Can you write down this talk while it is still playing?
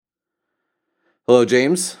Hello,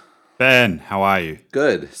 James. Ben, how are you?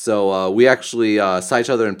 Good. So we actually saw each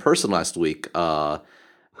other in person last week,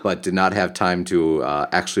 but did not have time to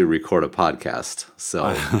actually record a podcast.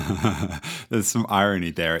 So There's some irony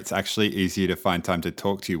there. It's actually easier to find time to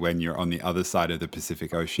talk to you when you're on the other side of the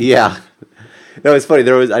Pacific Ocean. yeah, no, it's funny.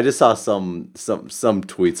 I just saw some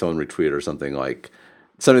tweet, someone retweet or something like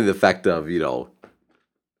something to the effect of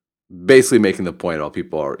basically making the point about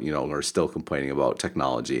people are still complaining about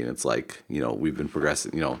technology, and it's like we've been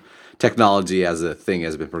progressing. Technology as a thing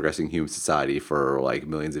has been progressing human society for like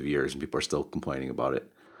millions of years, and people are still complaining about it.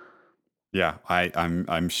 Yeah,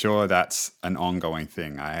 I'm sure that's an ongoing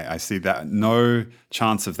thing. I see that no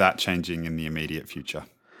chance of that changing in the immediate future.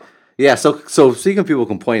 Yeah, so speaking of people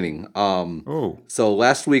complaining, Oh, so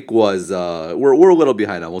last week was we're a little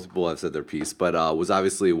behind now. Most people have said their piece, but was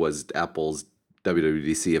Apple's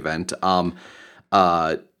WWDC event.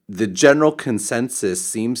 Uh, the general consensus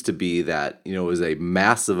seems to be that it was a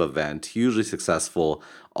massive event, hugely successful,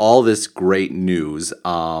 all this great news.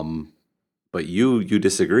 But you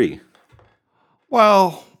disagree.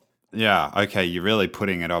 well, yeah, okay, you're really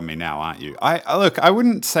putting it on me now, aren't you? I look, I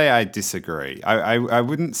wouldn't say I disagree. I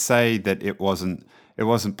wouldn't say that it wasn't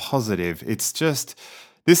positive. It's just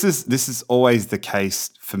this is always the case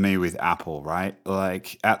for me with Apple, right?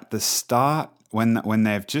 Like at the start when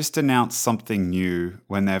they've just announced something new,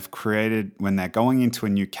 when they're going into a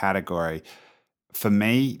new category, for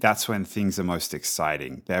me, that's when things are most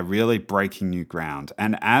exciting. They're really breaking new ground.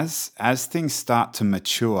 And as things start to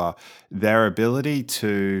mature, their ability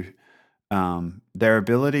to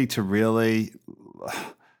really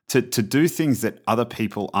to do things that other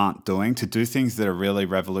people aren't doing, to do things that are really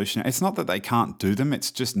revolutionary. It's not that they can't do them,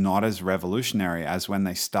 it's just not as revolutionary as when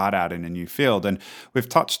they start out in a new field. And we've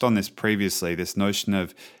touched on this previously, this notion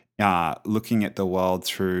of looking at the world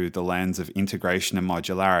through the lens of integration and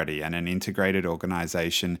modularity. And an integrated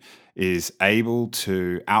organization is able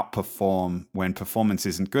to outperform when performance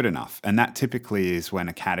isn't good enough. And that typically is when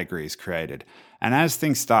a category is created. And as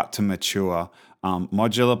things start to mature,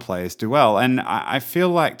 modular players do well. And I feel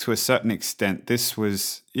like to a certain extent, this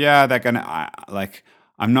was, yeah, they're going to, like,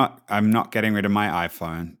 I'm not getting rid of my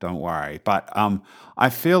iPhone, don't worry. But I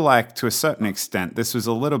feel like to a certain extent, this was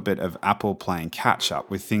a little bit of Apple playing catch up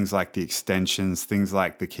with things like the extensions, things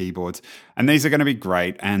like the keyboards, and these are going to be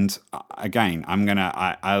great. And again,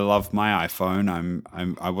 I love my iPhone.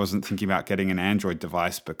 I wasn't thinking about getting an Android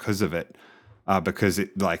device because of it, because the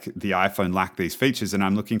iPhone lacked these features, and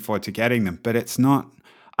I'm looking forward to getting them. But it's not.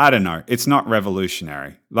 I don't know. It's not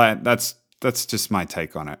revolutionary. Like that's just my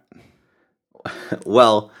take on it.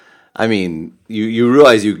 Well, I mean, you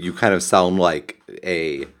realize you kind of sound like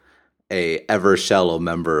a ever shallow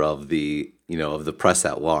member of the press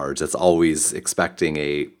at large that's always expecting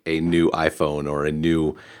a new iPhone or a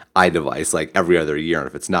new iDevice like every other year, and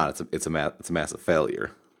if it's not, it's a massive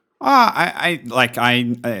failure.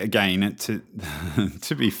 Again, to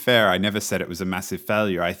to be fair, I never said it was a massive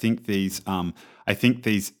failure. I think these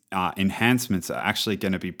enhancements are actually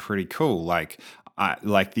going to be pretty cool.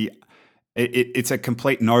 It's a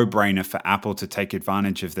complete no-brainer for Apple to take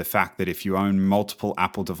advantage of the fact that if you own multiple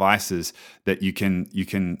Apple devices, that you can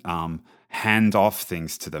hand off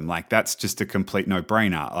things to them. Like that's just a complete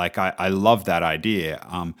no-brainer. Like I love that idea.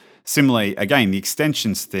 Similarly, again, the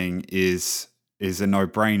extensions thing is a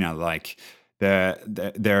no-brainer. Like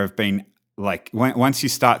there have been once you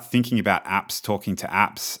start thinking about apps talking to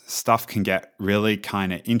apps, stuff can get really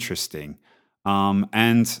kind of interesting.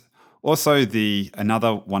 And also, the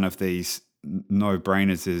another one of these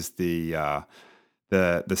no-brainers is the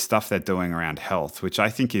stuff they're doing around health, which I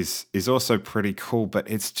think is also pretty cool. But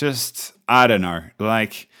it's just I don't know,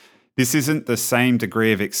 like this isn't the same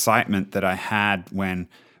degree of excitement that I had when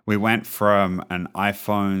we went from an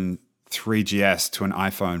iPhone 3GS to an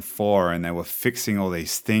iPhone 4, and they were fixing all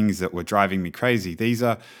these things that were driving me crazy. These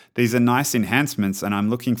are nice enhancements, and I'm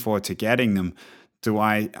looking forward to getting them. Do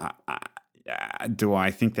I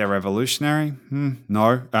think they're revolutionary?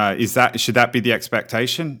 No. Should that be the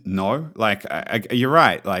expectation? No. You're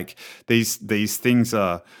right. Like these things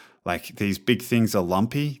are like these big things are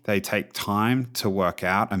lumpy. They take time to work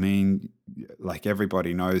out. I mean, like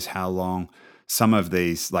everybody knows how long some of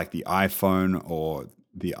these, like the iPhone or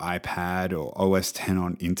the iPad or OS 10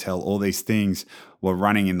 on Intel, all these things were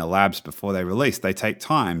running in the labs before they released. They take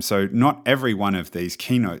time. So not every one of these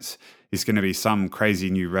keynotes is going to be some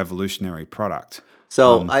crazy new revolutionary product.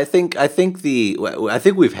 So I think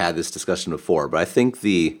we've had this discussion before, but I think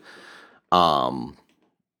um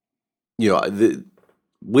the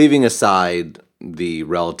leaving aside the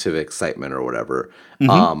relative excitement or whatever,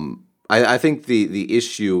 Hmm. I think the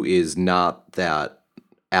issue is not that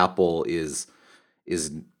Apple is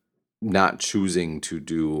is not choosing to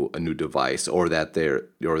do a new device, or that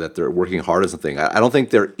they're working hard on something. I don't think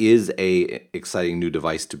there is a exciting new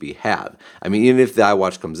device to be had. I mean, even if the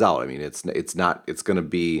iWatch comes out, I mean, it's going to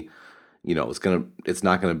be, it's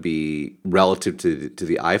not going to be relative to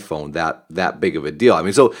the iPhone that big of a deal. I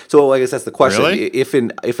mean, so I guess that's the question. Really? If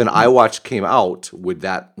an iWatch came out, would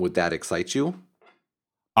that excite you?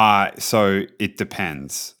 So it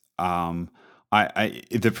depends.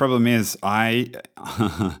 The problem is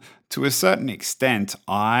to a certain extent,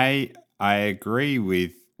 I agree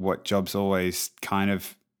with what Jobs always kind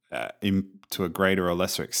of to a greater or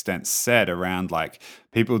lesser extent said around, like,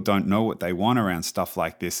 people don't know what they want around stuff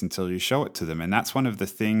like this until you show it to them. And that's one of the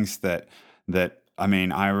things that I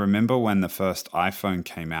mean, I remember when the first iPhone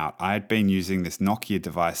came out, I had been using this Nokia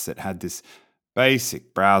device that had this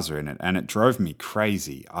basic browser in it, and it drove me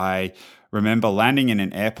crazy. I remember landing in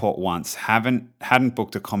an airport once, hadn't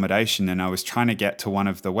booked accommodation, and I was trying to get to one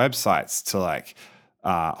of the websites to, like,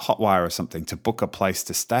 Hotwire or something, to book a place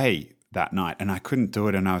to stay that night, and I couldn't do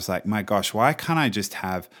it. And I was like, my gosh, why can't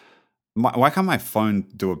my phone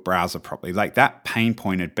do a browser properly? Like, that pain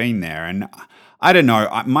point had been there. And I don't know.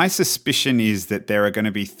 My suspicion is that there are going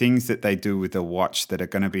to be things that they do with the watch that are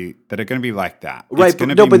going to be like that. Right, it's going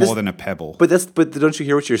to be more than a pebble. But don't you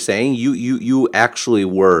hear what you're saying? You actually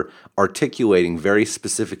were articulating very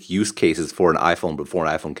specific use cases for an iPhone before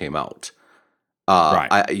an iPhone came out.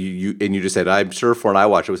 Right. You just said, I'm sure for an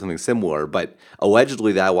iWatch it was something similar, but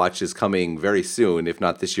allegedly the iWatch is coming very soon, if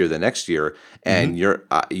not this year, then next year. And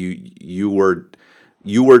you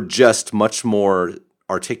were just much more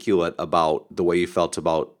articulate about the way you felt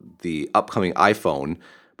about the upcoming iPhone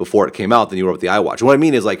before it came out than you were with the iWatch. And what I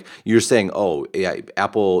mean is, like, you're saying, oh, yeah,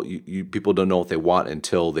 Apple, people don't know what they want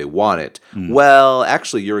until they want it. Well,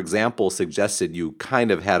 actually, your example suggested you kind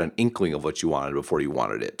of had an inkling of what you wanted before you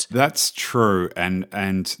wanted it. That's true, and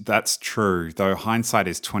that's true. Though hindsight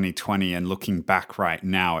is 20/20, and looking back right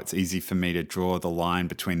now, it's easy for me to draw the line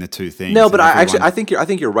between the two things. No, but I think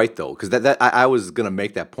you're right, though, because I was gonna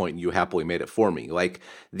make that point, and you happily made it for me. Like,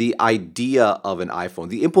 the idea of an iPhone,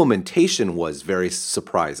 the implementation was very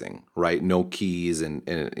surprising. Right? No keys and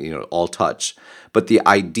all touch. But the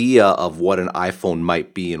idea of what an iPhone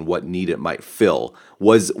might be and what need it might fill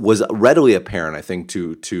was readily apparent, I think,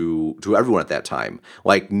 to everyone at that time.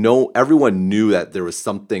 Like, everyone knew that there was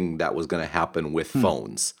something that was going to happen with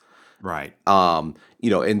phones. Right. And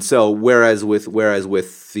so whereas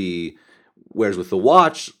with the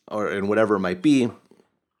watch and whatever it might be,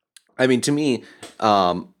 I mean, to me,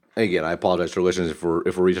 again, I apologize to listeners if we're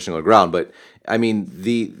retouching on the ground, but I mean,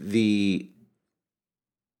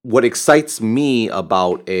 what excites me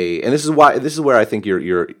about and this is where I think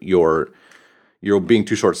you're being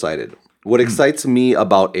too short-sighted. What excites me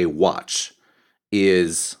about a watch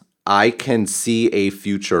is I can see a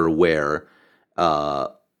future where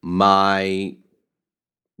my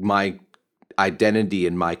identity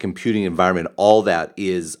and my computing environment, all that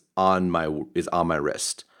is on my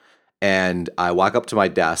wrist. And I walk up to my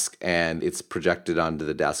desk, and it's projected onto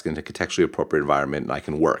the desk in a contextually appropriate environment, and I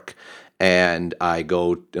can work. And I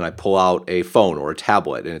go and I pull out a phone or a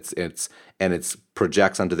tablet, and it's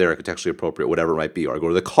projects onto there, contextually appropriate, whatever it might be. Or I go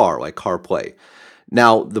to the car, like CarPlay.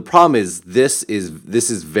 Now, the problem is this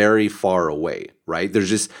is very far away, right?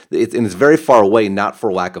 It's very far away, not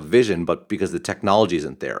for lack of vision, but because the technology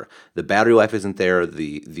isn't there. The battery life isn't there.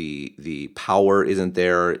 The power isn't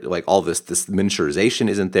there. Like, all this miniaturization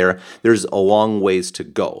isn't there. There's a long ways to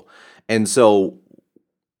go, and so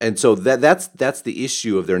that's the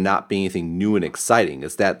issue of there not being anything new and exciting.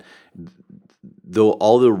 Is that though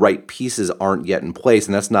all the right pieces aren't yet in place,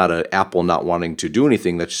 and that's not an Apple not wanting to do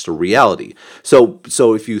anything, that's just a reality. So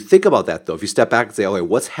if you think about that, though, if you step back and say, okay,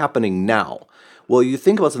 what's happening now? Well, you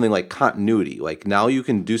think about something like continuity. Like, now you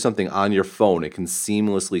can do something on your phone. It can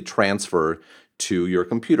seamlessly transfer to your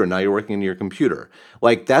computer. Now you're working in your computer.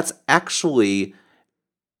 Like, that's actually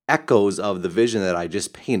echoes of the vision that I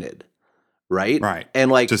just painted. Right? Right.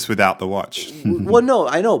 And, like, just without the watch. Well, no,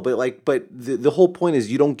 I know, but the whole point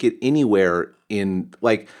is you don't get anywhere in,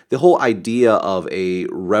 like, the whole idea of a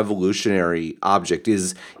revolutionary object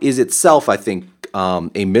is itself, I think,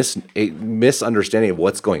 a misunderstanding of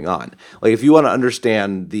what's going on. Like, if you want to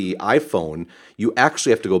understand the iPhone, you actually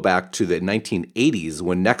have to go back to the 1980s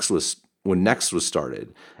when Next was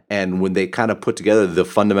started. And when they kind of put together the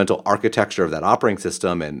fundamental architecture of that operating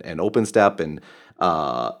system and OpenStep and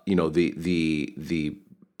the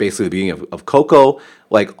basically the beginning of Cocoa,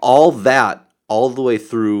 like, all that, all the way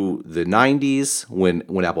through the 90s when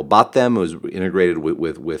Apple bought them, it was integrated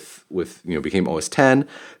with became OS 10,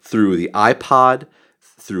 through the iPod,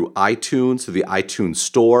 through iTunes, through the iTunes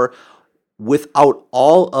Store. without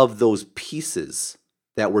all of those pieces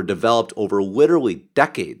that were developed over literally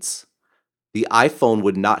decades, the iPhone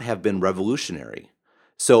would not have been revolutionary.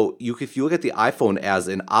 So if you look at the iPhone as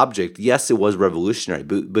an object, yes, it was revolutionary.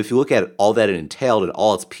 But if you look at all that it entailed and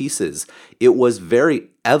all its pieces, it was very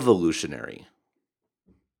evolutionary.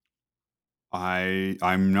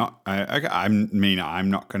 I'm not.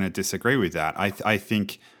 I'm not going to disagree with that. I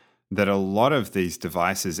think that a lot of these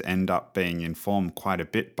devices end up being informed quite a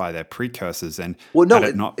bit by their precursors. And well,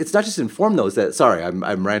 no, it's not just informed though. Is that sorry?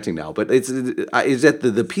 I'm ranting now, but it's that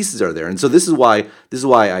the pieces are there, and so this is why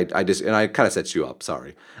I just and I kind of set you up.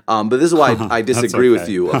 Sorry, but this is why I disagree with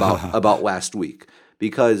you about last week,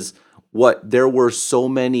 because there were so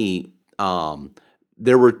many.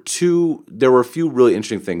 There were a few really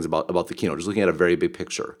interesting things about the keynote. Just looking at a very big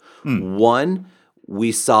picture. One,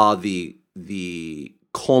 we saw the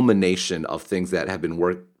culmination of things that have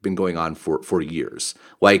been going on for years.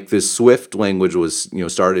 Like the Swift language was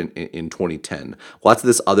started in 2010. Lots of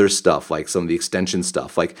this other stuff, like some of the extension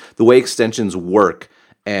stuff, like the way extensions work,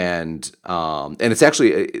 and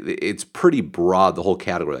it's pretty broad, the whole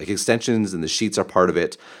category. Like extensions and the sheets are part of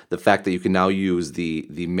it. The fact that you can now use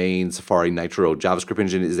the main Safari Nitro JavaScript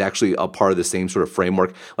engine is actually a part of the same sort of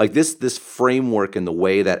framework. Like this framework and the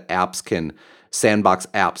way that sandbox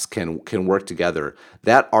apps can work together.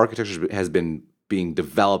 That architecture has been being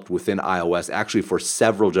developed within iOS actually for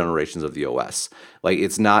several generations of the OS. Like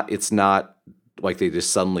it's not like they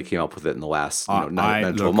just suddenly came up with it in the last 12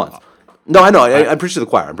 months. No, I know. I'm preaching to the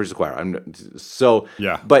choir. So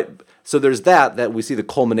there's that we see the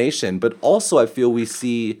culmination, but also I feel we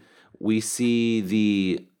see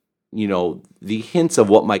the the hints of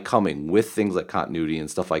what might coming with things like continuity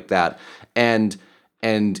and stuff like that. And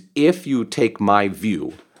if you take my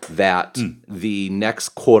view that the next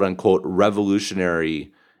quote unquote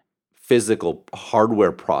revolutionary physical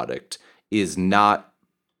hardware product is not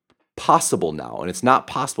possible now, and it's not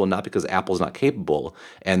possible not because Apple's not capable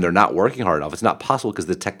and they're not working hard enough. It's not possible because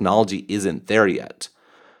the technology isn't there yet.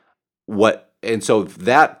 And so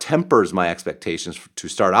that tempers my expectations to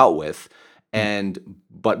start out with,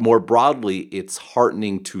 but more broadly, it's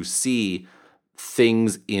heartening to see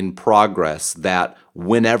things in progress that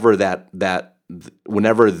whenever the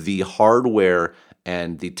hardware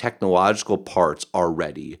and the technological parts are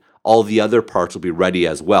ready, all the other parts will be ready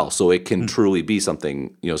as well. So it can truly be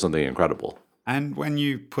something incredible. And when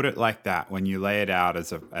you put it like that, when you lay it out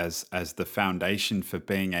as the foundation for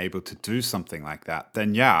being able to do something like that,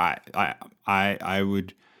 then yeah, I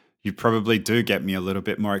would. You probably do get me a little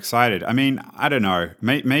bit more excited. I mean, I don't know.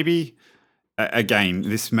 Maybe again,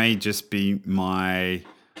 this may just be my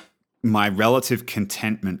relative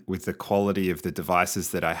contentment with the quality of the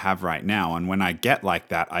devices that I have right now, and when I get like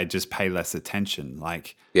that, I just pay less attention.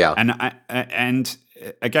 Like, yeah, and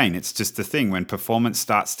again, it's just the thing when performance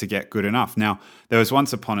starts to get good enough. Now, there was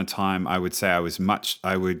once upon a time I would say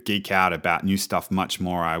I would geek out about new stuff much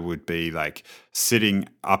more. I would be like sitting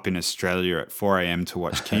up in Australia at 4 a.m. to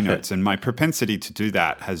watch keynotes, and my propensity to do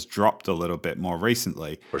that has dropped a little bit more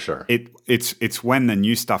recently. For sure. It's when the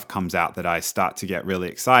new stuff comes out that I start to get really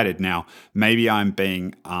excited. Now, maybe I'm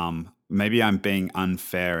being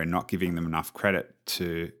unfair and not giving them enough credit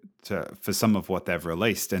for some of what they've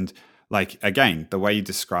released. And like, again, the way you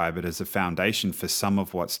describe it as a foundation for some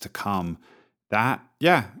of what's to come, that,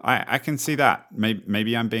 yeah, I can see that.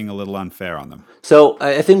 Maybe I'm being a little unfair on them. So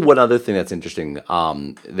I think one other thing that's interesting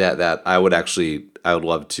that I would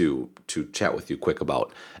love to chat with you quick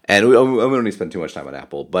about, and we don't need to spend too much time on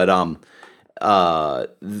Apple, but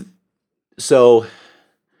so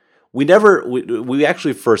we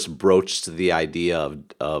actually first broached the idea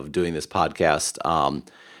of doing this podcast.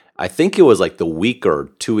 I think it was like the week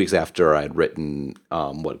or 2 weeks after I had written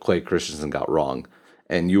what Clay Christensen got wrong,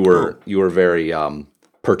 and you were very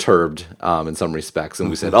perturbed in some respects, and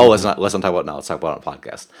we said, let's not talk about it now. Let's talk about it on a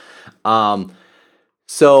podcast.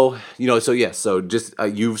 So just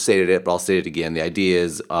you've stated it, but I'll say it again. The idea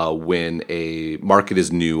is when a market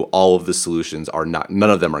is new, all of the solutions none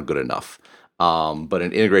of them are good enough. But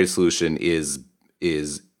an integrated solution is,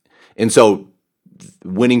 and so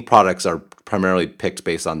winning products are primarily picked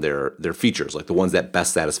based on their features, like the ones that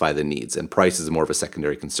best satisfy the needs, and price is more of a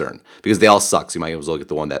secondary concern because they all suck. So you might as well get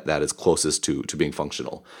the one that is closest to being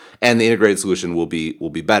functional. And the integrated solution will be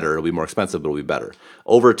better. It'll be more expensive, but it'll be better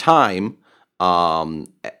over time.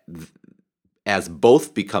 As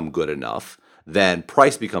both become good enough, then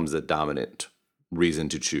price becomes the dominant reason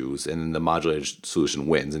to choose, and then the modulated solution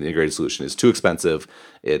wins, and the integrated solution is too expensive.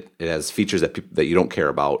 It has features that you don't care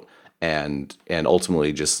about, and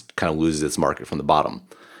ultimately just kind of loses its market from the bottom.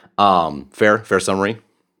 Fair summary?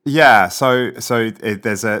 Yeah, there's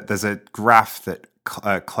a graph that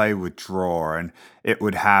Clay would draw, and it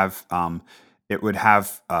would have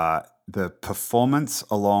the performance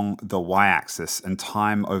along the y-axis and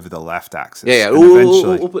time over the left Yeah, axis, yeah. and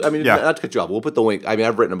eventually, We'll put, I mean, yeah, not to cut you off. We'll put the link. I mean,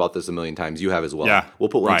 I've written about this a million times. You have as well. yeah, We'll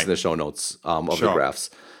put links in right, the show notes of the sure, graphs,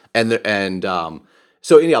 and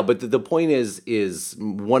so anyhow. But the point is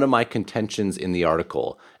one of my contentions in the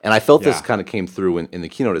article, and I felt this yeah, kind of came through in the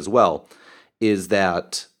keynote as well, is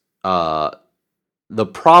that the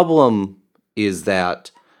problem is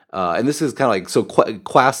that, and this is kind of like so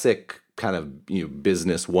classic kind of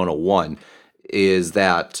business 101 is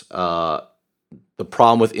that. The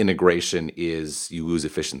problem with integration is you lose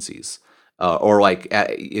efficiencies. Or like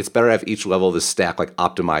it's better to have each level of the stack like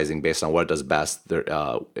optimizing based on what it does best. There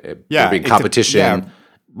yeah. being competition.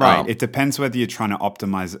 Right. It depends whether you're trying to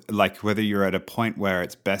optimize, like whether you're at a point where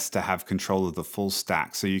it's best to have control of the full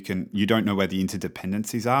stack. So you don't know where the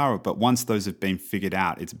interdependencies are, but once those have been figured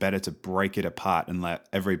out, it's better to break it apart and let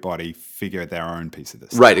everybody figure their own piece of the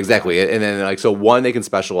Right, stack. Right. exactly. And then like so one they can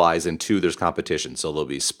specialize and two there's competition, so they'll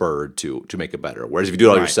be spurred to make it better. Whereas if you do it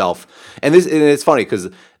all Right. yourself, and it's funny because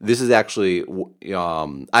this is actually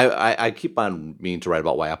I keep on meaning to write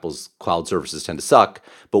about why Apple's cloud services tend to suck,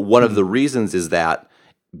 but one of the reasons is that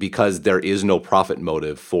because there is no profit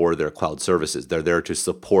motive for their cloud services. They're there to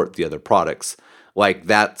support the other products. Like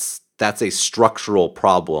that's a structural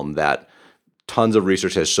problem that tons of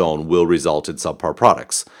research has shown will result in subpar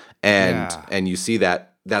products. And Yeah. and you see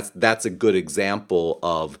that that's a good example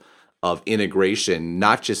of integration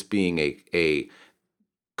not just being a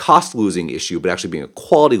cost losing issue, but actually being a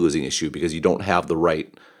quality losing issue because you don't have the right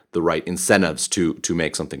incentives to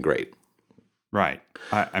make something great. Right.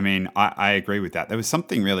 I mean, I agree with that. There was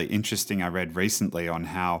something really interesting I read recently on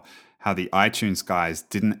how the iTunes guys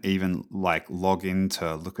didn't even like log in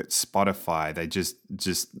to look at Spotify. They just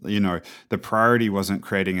the priority wasn't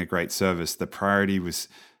creating a great service. The priority was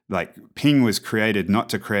like Ping was created not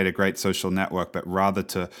to create a great social network, but rather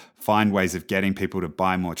to find ways of getting people to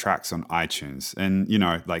buy more tracks on iTunes. And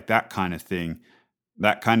like that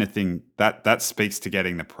speaks to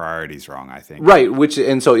getting the priorities wrong, I think. Right, which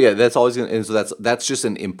and so yeah, that's always gonna, and so that's just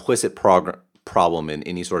an implicit problem in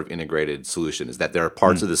any sort of integrated solution is that there are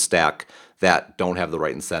parts of the stack that don't have the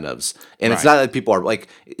right incentives, and it's Right. not that people are like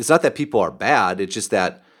it's not that people are bad. It's just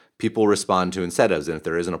that people respond to incentives, and if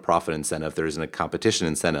there isn't a profit incentive, there isn't a competition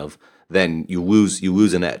incentive, then you lose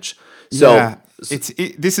an edge. So Yeah,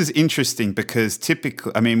 this is interesting because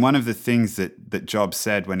typically, I mean, one of the things that Jobs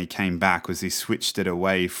said when he came back was he switched it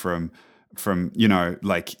away from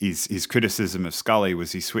like his criticism of Scully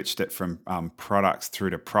was he switched it from products through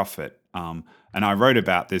to profit. And I wrote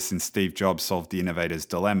about this in Steve Jobs Solved the Innovator's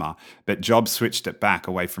Dilemma, but Jobs switched it back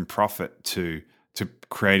away from profit to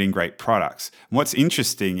creating great products. And what's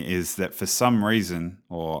interesting is that for some reason,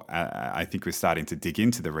 or I think we're starting to dig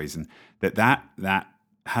into the reason that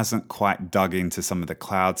hasn't quite dug into some of the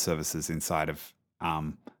cloud services inside of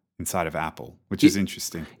Apple, which is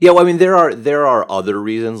interesting. yeah, well, I mean there are other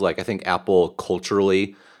reasons. Like I think Apple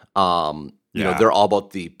culturally, Yeah, they're all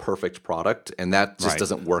about the perfect product, and that just right,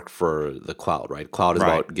 doesn't work for the cloud, right? Cloud is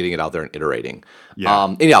right. about getting it out there and iterating.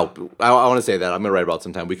 Yeah. Anyhow, I want to say that I'm going to write about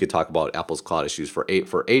sometime. We could talk about Apple's cloud issues for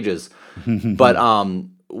ages, but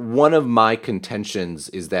one of my contentions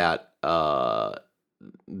is that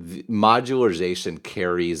modularization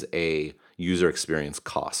carries a user experience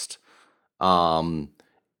cost.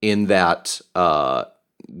 In that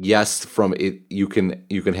yes, from it you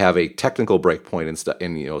can have a technical breakpoint and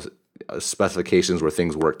specifications where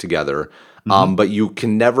things work together, but you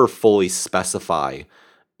can never fully specify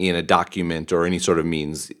in a document or any sort of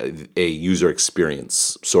means a user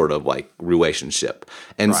experience sort of like relationship.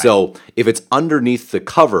 And Right. so if it's underneath the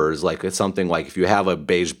covers, like it's something like if you have a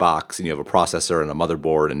beige box and you have a processor and a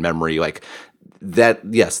motherboard and memory, like that,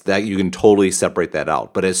 yes, that you can totally separate that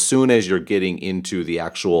out. But as soon as you're getting into the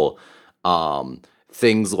actual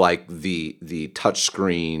things like the touch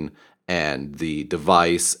screen and the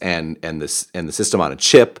device and the system on a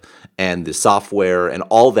chip and the software and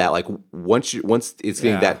all that, like once it's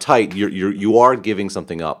getting Yeah. that tight, you are giving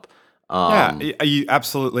something up. Yeah, you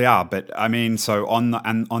absolutely are. But I mean, so on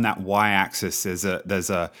that y-axis,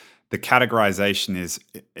 the categorization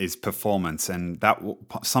is performance, and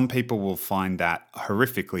some people will find that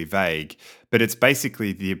horrifically vague. But it's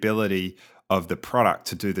basically the ability of the product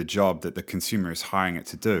to do the job that the consumer is hiring it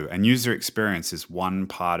to do, and user experience is one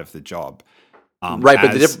part of the job. Right,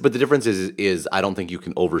 but As the difference is I don't think you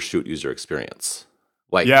can overshoot user experience.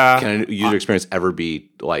 Like, yeah, can a user experience ever be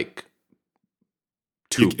like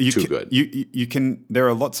too can, good. You can. There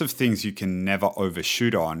are lots of things you can never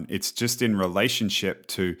overshoot on. It's just in relationship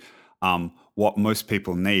to what most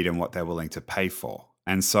people need and what they're willing to pay for.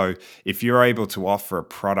 And so, if you're able to offer a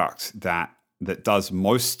product that does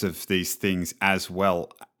most of these things as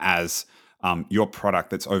well as your product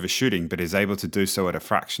that's overshooting, but is able to do so at a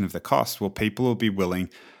fraction of the cost, well, people will be willing.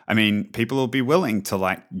 I mean, people will be willing to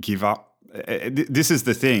like give up. This is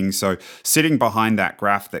the thing. So sitting behind that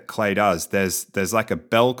graph that Clay does, there's like a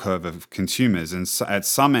bell curve of consumers, and so at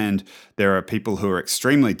some end there are people who are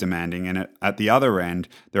extremely demanding, and at the other end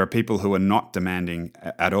there are people who are not demanding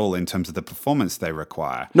at all in terms of the performance they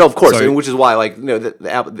require. No, of course, which is why like the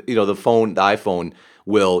iPhone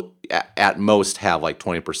will at most have like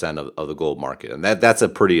 20% of the global market, and that's a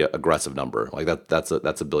pretty aggressive number. Like that's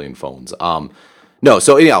a billion phones. No,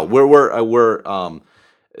 so anyhow,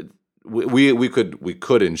 we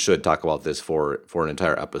could and should talk about this for an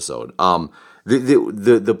entire episode.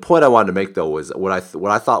 The point I wanted to make though was what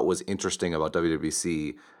I thought was interesting about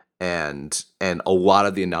WWDC and a lot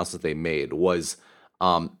of the announcements they made was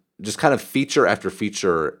just kind of feature after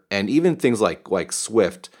feature, and even things like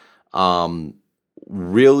Swift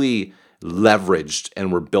really leveraged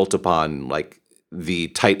and were built upon like the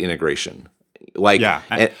tight integration. Like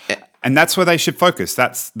and that's where they should focus.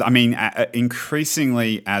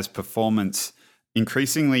 Increasingly as performance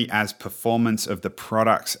of the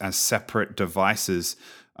products as separate devices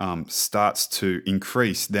starts to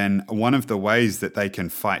increase, then one of the ways that they can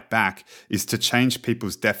fight back is to change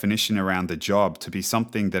people's definition around the job to be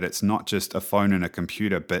something that it's not just a phone and a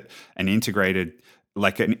computer, but an integrated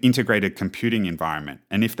computing environment.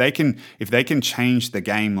 And if they can change the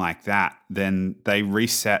game like that, then they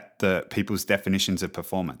reset the people's definitions of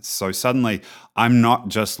performance. So suddenly I'm not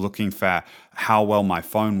just looking for how well my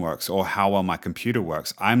phone works or how well my computer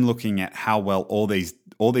works. I'm looking at how well all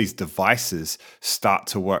these devices start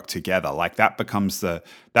to work together. Like that becomes the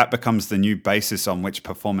new basis on which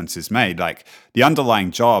performance is made. Like the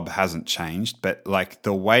underlying job hasn't changed, but like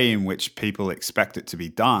the way in which people expect it to be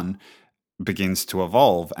done begins to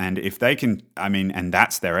evolve. And if they can, and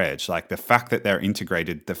that's their edge, like the fact that they're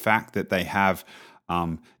integrated, the fact that they have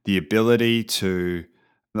the ability to,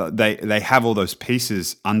 they have all those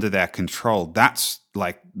pieces under their control, that's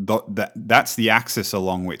like that's the axis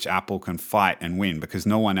along which Apple can fight and win, because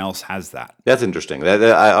no one else has that. That's interesting.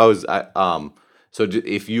 So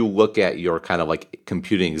if you look at your kind of like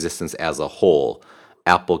computing existence as a whole,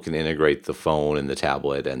 Apple can integrate the phone and the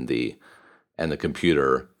tablet and the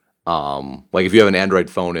computer. Like if you have an Android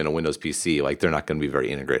phone and a Windows PC, like they're not going to be very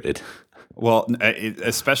integrated. Well,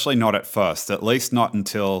 especially not at first. At least not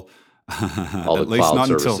until all the cloud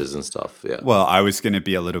services and stuff. Yeah. Well, I was going to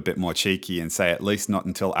be a little bit more cheeky and say at least not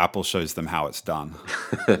until Apple shows them how it's done.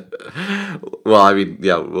 Well, I mean,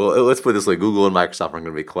 yeah. Well, let's put it this way: Google and Microsoft aren't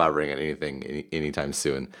going to be collaborating on anything anytime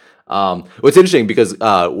soon. What's interesting, because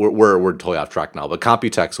we're totally off track now, but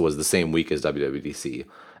Computex was the same week as WWDC,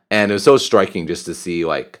 and it was so striking just to see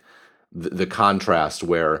like the contrast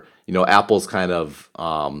where, Apple's kind of,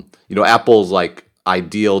 Apple's like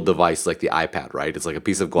ideal device, like the iPad, right? It's like a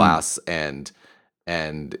piece of glass and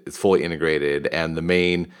it's fully integrated, and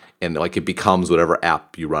like it becomes whatever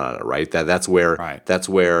app you run on it, right? That's where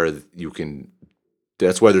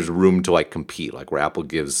there's room to like compete, like where Apple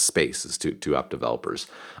gives spaces to app developers.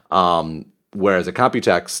 Whereas at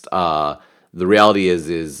Computex, the reality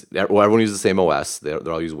is everyone uses the same OS. They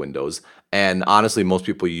all use Windows. And honestly, most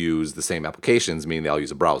people use the same applications, meaning they all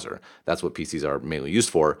use a browser. That's what PCs are mainly used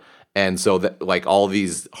for. And so that like all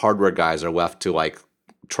these hardware guys are left to like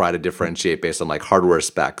try to differentiate based on like hardware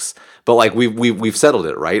specs. But like we've settled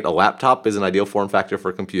it, right? A laptop is an ideal form factor for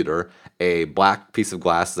a computer. A black piece of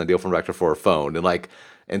glass is an ideal form factor for a phone.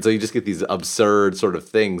 And so you just get these absurd sort of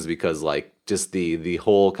things because like just the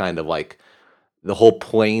whole kind of like the whole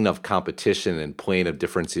plane of competition and plane of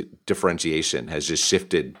differentiation has just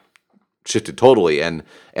shifted totally, and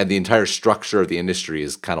the entire structure of the industry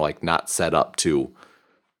is kind of like not set up to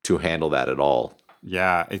handle that at all.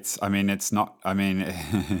 Yeah, it's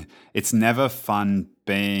never fun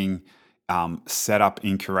being set up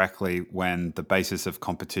incorrectly when the basis of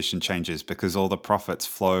competition changes, because all the profits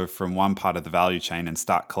flow from one part of the value chain and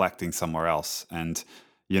start collecting somewhere else. And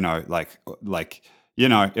it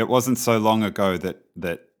wasn't so long ago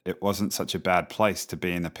that it wasn't such a bad place to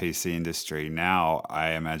be in the PC industry. Now,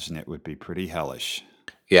 I imagine it would be pretty hellish.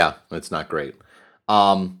 Yeah, it's not great.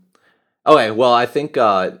 Okay, well, I think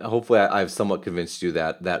hopefully I've somewhat convinced you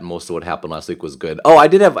that most of what happened last week was good. Oh, I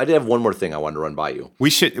did have one more thing I wanted to run by you. We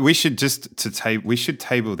should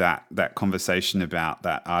table that conversation about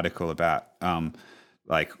that article about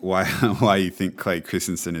like why why you think Clay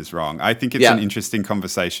Christensen is wrong. I think it's Yeah. an interesting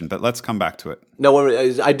conversation, but let's come back to it. No,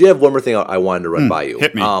 I did have one more thing I wanted to run by you.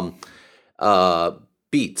 Hit me.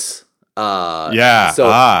 Beats. Yeah. So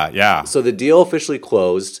yeah. so the deal officially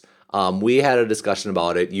closed. We had a discussion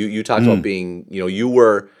about it. You talked about being, you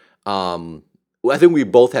were. Well, I think we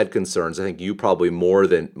both had concerns. I think you probably more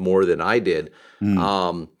than I did.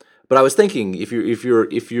 But I was thinking, if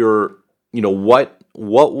you're,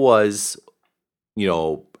 what was,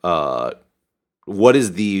 what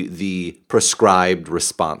is the prescribed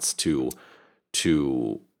response to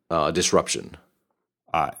disruption?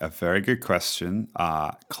 A very good question.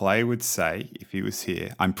 Clay would say, if he was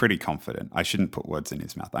here, I'm pretty confident. I shouldn't put words in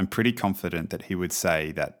his mouth. I'm pretty confident that he would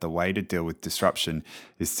say that the way to deal with disruption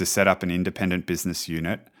is to set up an independent business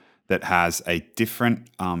unit that has a different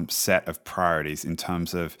set of priorities in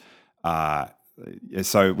terms of.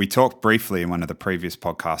 So we talked briefly in one of the previous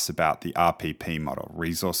podcasts about the RPP model,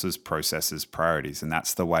 resources, processes, priorities, and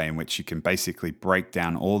that's the way in which you can basically break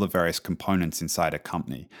down all the various components inside a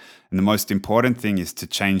company. And the most important thing is to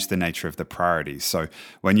change the nature of the priorities. So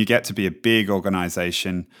when you get to be a big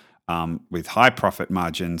organization with high profit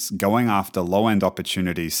margins, going after low-end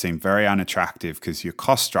opportunities seem very unattractive because your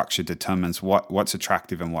cost structure determines what's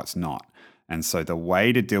attractive and what's not. And so the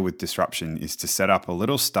way to deal with disruption is to set up a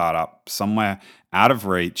little startup somewhere out of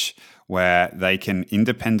reach where they can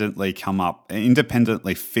independently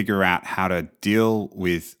figure out how to deal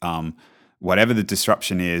with whatever the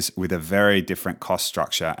disruption is with a very different cost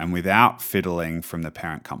structure and without fiddling from the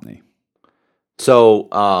parent company.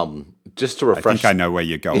 So just to refresh, I think I know where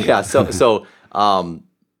you're going. Yeah. So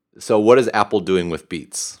what is Apple doing with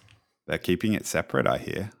Beats? They're keeping it separate, I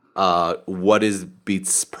hear. What is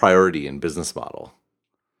Beats' priority and business model?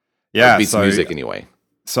 Yeah, or Beats Music anyway.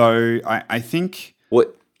 So I think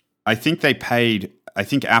what they paid. I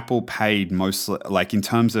think Apple paid mostly, like in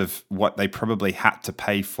terms of what they probably had to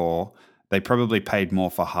pay for. They probably paid more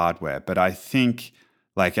for hardware, but I think,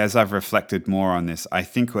 like as I've reflected more on this, I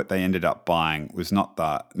think what they ended up buying was not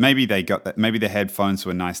that. Maybe they got that. Maybe the headphones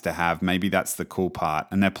were nice to have. Maybe that's the cool part,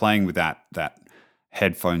 and they're playing with that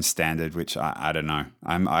headphone standard, which I don't know.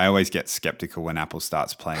 I always get skeptical when Apple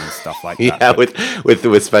starts playing stuff like that. Yeah,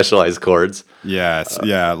 with specialized chords. Yes,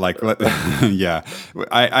 yeah, yeah.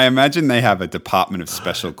 I imagine they have a department of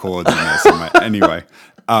special chords in there somewhere. Anyway,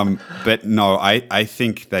 but no, I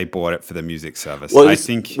think they bought it for the music service. Well,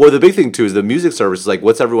 the big thing too is the music service is like,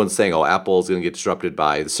 what's everyone saying? Oh, Apple's going to get disrupted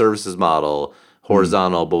by the services model,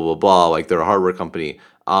 horizontal, blah blah blah. Like they're a hardware company.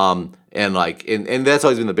 And that's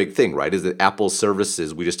always been the big thing, right? Is that Apple's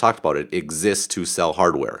services, we just talked about it, exist to sell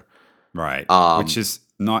hardware. Right. Which is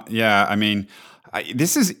not, yeah, I mean,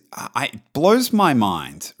 it blows my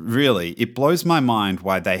mind, really. It blows my mind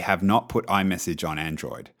why they have not put iMessage on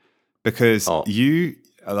Android. Because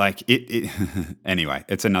anyway,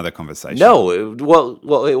 it's another conversation. No, well,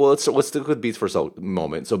 let's stick with Beats for a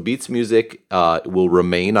moment. So Beats Music will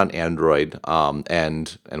remain on Android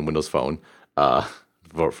and Windows Phone.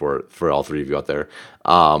 For all three of you out there,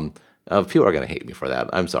 people are gonna hate me for that.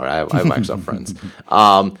 I'm sorry. I have Microsoft friends.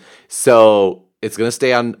 So it's gonna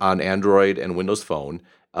stay on Android and Windows Phone.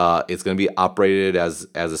 It's gonna be operated as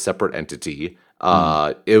a separate entity.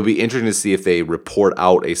 It would be interesting to see if they report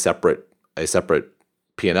out a separate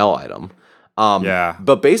P&L item. Yeah.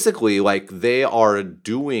 But basically, like they are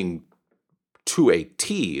doing to a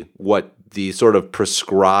T what the sort of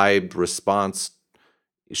prescribed response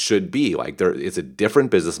should be. Like it's a different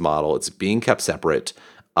business model. It's being kept separate.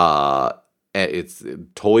 It's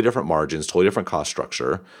totally different margins, totally different cost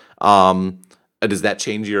structure. Does that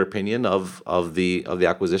change your opinion of the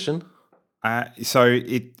acquisition?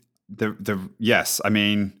 Yes. I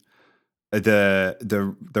mean,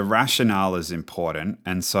 the rationale is important,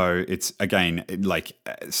 and so it's again like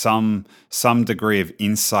some degree of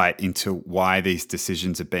insight into why these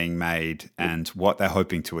decisions are being made and what they're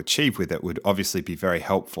hoping to achieve with it would obviously be very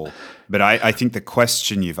helpful. But I think the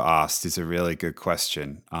question you've asked is a really good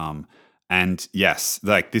question. And yes,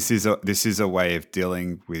 like this is a way of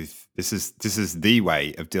dealing with this is the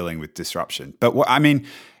way of dealing with disruption. But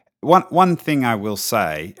one thing I will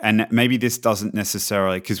say, and maybe this doesn't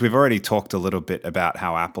necessarily, because we've already talked a little bit about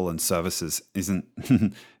how Apple and services isn't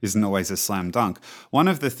always a slam dunk. One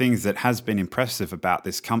of the things that has been impressive about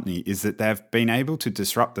this company is that they've been able to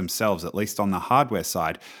disrupt themselves, at least on the hardware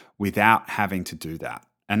side, without having to do that.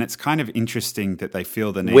 And it's kind of interesting that they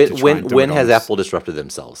feel the need to try and do when it has Apple disrupted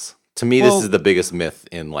themselves? To me, this is the biggest myth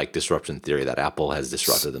in like disruption theory, that Apple has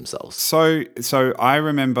disrupted themselves. So I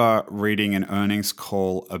remember reading an earnings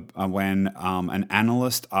call when an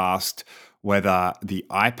analyst asked whether the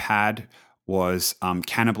iPad was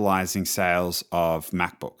cannibalizing sales of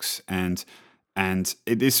MacBooks,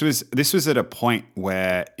 this was at a point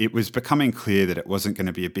where it was becoming clear that it wasn't going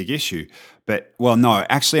to be a big issue. But well, no,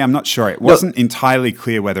 actually, I'm not sure. It wasn't entirely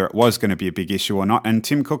clear whether it was going to be a big issue or not. And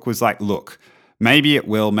Tim Cook was like, "Look, maybe it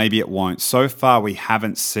will, maybe it won't. So far, we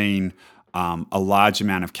haven't seen a large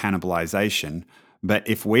amount of cannibalization." But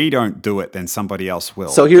if we don't do it, then somebody else will.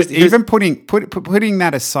 So even putting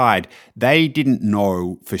that aside, they didn't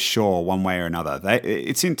know for sure one way or another.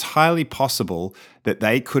 It's entirely possible that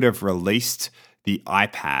they could have released the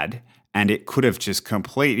iPad and it could have just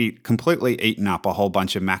completely eaten up a whole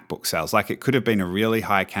bunch of MacBook sales. Like it could have been a really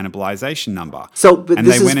high cannibalization number. But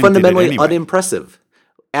this is fundamentally unimpressive.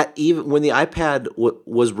 Even when the iPad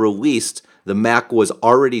was released, the Mac was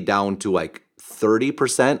already down to like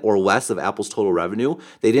 30% or less of Apple's total revenue.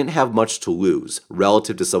 They didn't have much to lose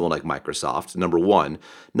relative to someone like Microsoft, number one.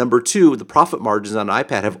 Number two, the profit margins on an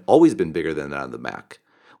iPad have always been bigger than that on the Mac.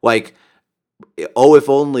 Like, oh, if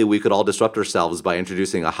only we could all disrupt ourselves by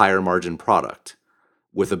introducing a higher margin product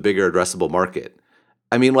with a bigger addressable market.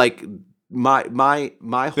 I mean, like, my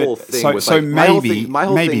whole thing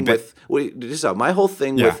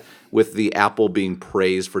with the Apple being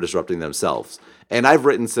praised for disrupting themselves. And I've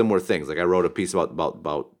written similar things. Like I wrote a piece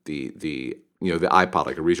about the iPod,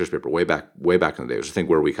 like a research paper way back in the day, which I think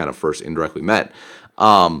where we kind of first indirectly met.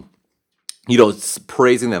 Praising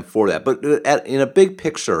them for that. But in a big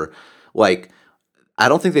picture, like I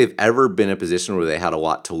don't think they've ever been in a position where they had a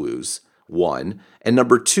lot to lose. One, and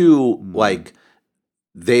number two, like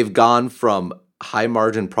they've gone from high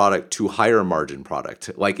margin product to higher margin product,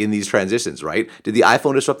 like in these transitions, right? Did the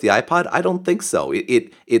iPhone disrupt the iPod? I don't think so.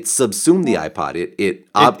 It subsumed the iPod.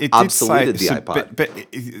 It obsoleted the iPod. But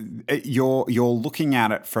you're looking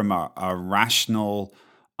at it from a rational,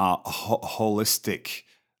 holistic.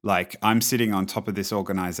 Like I'm sitting on top of this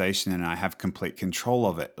organization and I have complete control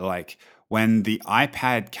of it. Like when the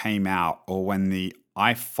iPad came out or when the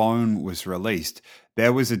iPhone was released,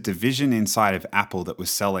 there was a division inside of Apple that was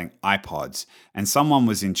selling iPods and someone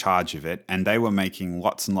was in charge of it and they were making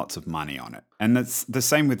lots and lots of money on it. And that's the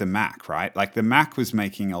same with the Mac, right? Like the Mac was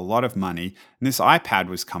making a lot of money and this iPad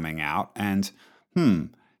was coming out and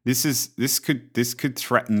this could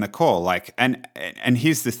threaten the core. Like and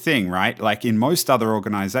here's the thing, right? Like in most other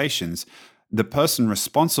organizations, the person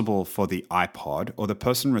responsible for the iPod or the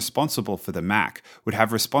person responsible for the Mac would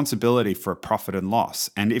have responsibility for a profit and loss.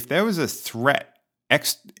 And if there was a threat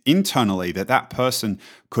internally that person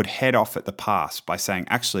could head off at the pass by saying,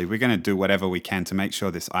 actually, we're going to do whatever we can to make sure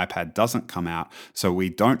this iPad doesn't come out so we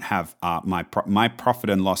don't have my profit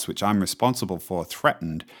and loss, which I'm responsible for,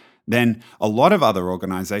 threatened, then a lot of other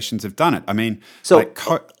organizations have done it. I mean,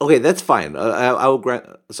 okay, that's fine. I will grant.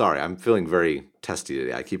 Sorry, I'm feeling very testy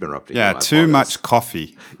today. I keep interrupting. Yeah, too much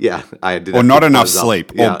coffee. Yeah, I did. Or not enough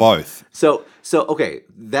sleep, or both. So okay,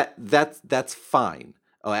 that's fine.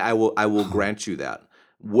 I will grant you that.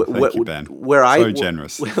 Thank you, Ben.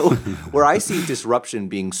 Generous. Where I see disruption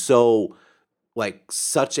being so like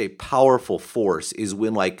such a powerful force is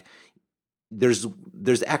when like there's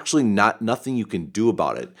actually nothing you can do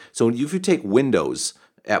about it. So if you take Windows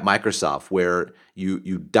at Microsoft, where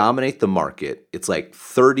you dominate the market, it's like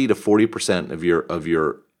 30 to 40%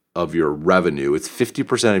 of your revenue. It's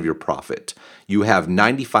 50% of your profit. You have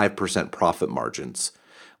 95% profit margins.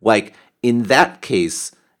 Like in that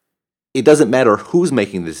case, it doesn't matter who's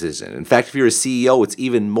making the decision. In fact, if you're a CEO, it's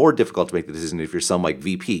even more difficult to make the decision if you're some like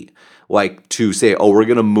VP. Like to say, oh, we're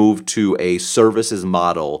going to move to a services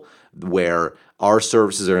model where our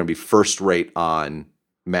services are going to be first rate on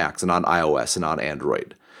Macs and on iOS and on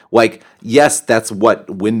Android. Like, yes, that's what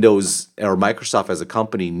Windows or Microsoft as a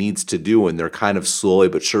company needs to do, and they're kind of slowly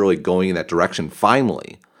but surely going in that direction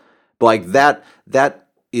finally. But like that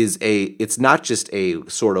is it's not just a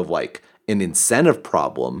sort of like an incentive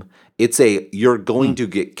problem. It's you're going to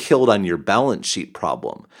get killed on your balance sheet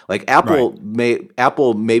problem. Like Apple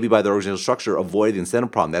maybe by their organizational structure avoid the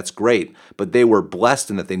incentive problem. That's great, but they were blessed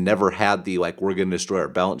in that they never had the like we're going to destroy our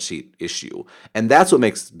balance sheet issue, and that's what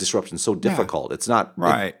makes disruption so difficult. It's not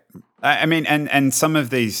right. I mean, and some of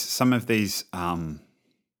these.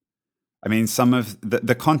 I mean, some of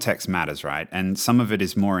the context matters, right? And some of it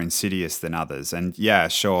is more insidious than others. And yeah,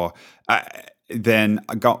 sure. Then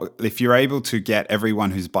if you're able to get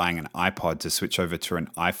everyone who's buying an iPod to switch over to an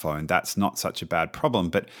iPhone, that's not such a bad problem.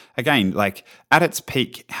 But again, like at its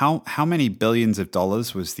peak, how many billions of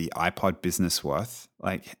dollars was the iPod business worth?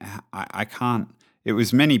 Like I can't. It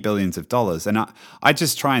was many billions of dollars, and I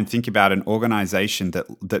just try and think about an organization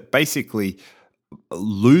that basically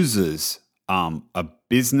loses a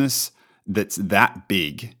business that's that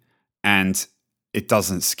big, and it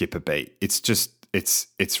doesn't skip a beat. It's just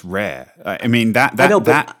it's rare. I mean I know,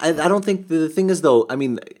 but I don't think the thing is though. I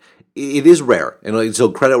mean, it is rare, and like, so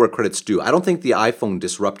credit where credit's due. I don't think the iPhone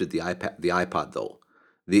disrupted the iPod though.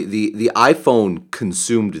 The iPhone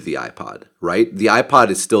consumed the iPod, right? The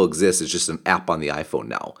iPod still exists. It's just an app on the iPhone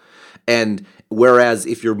now. And whereas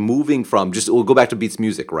if you're moving from we'll go back to Beats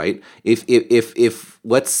Music, right? If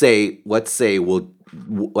let's say we'll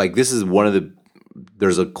like this is one of the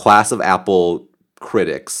there's a class of Apple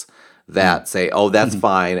critics that say, oh, that's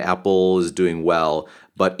fine, Apple is doing well,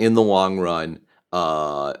 but in the long run,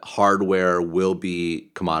 hardware will be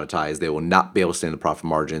commoditized. They will not be able to stay in the profit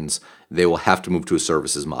margins. They will have to move to a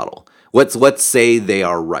services model. Let's say they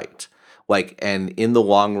are right. Like, and in the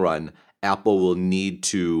long run, Apple will need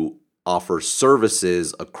to offer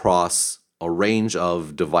services across a range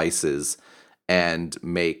of devices and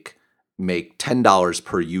make $10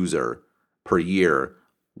 per user per year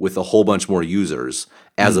with a whole bunch more users,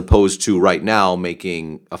 as opposed to right now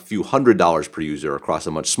making a few $100s per user across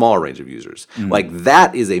a much smaller range of users. Like,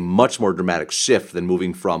 that is a much more dramatic shift than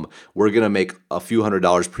moving from we're going to make a few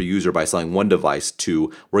 $100s per user by selling one device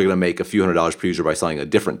to we're going to make a few $100s per user by selling a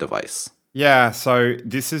different device. Yeah, so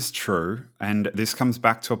this is true. And this comes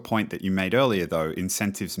back to a point that you made earlier, though.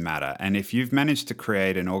 Incentives matter. And if you've managed to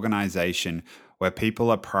create an organization where people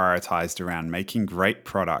are prioritized around making great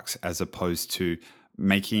products as opposed to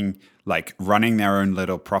making, like, running their own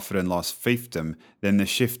little profit and loss fiefdom, then the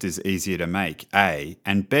shift is easier to make, A.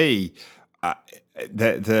 And B,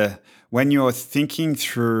 when you're thinking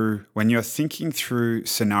through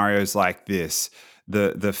scenarios like this,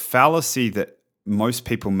 the fallacy that most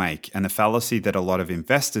people make and the fallacy that a lot of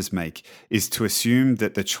investors make is to assume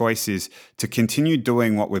that the choice is to continue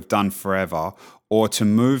doing what we've done forever or to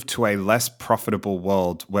move to a less profitable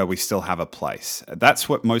world where we still have a place. That's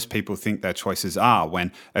what most people think their choices are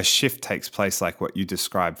when a shift takes place like what you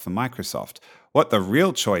described for Microsoft. What the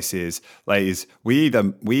real choice is we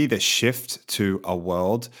either shift to a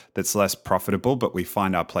world that's less profitable, but we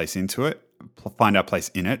find our place in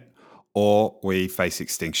it, or we face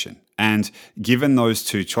extinction. And given those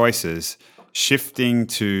two choices, shifting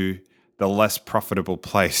to the less profitable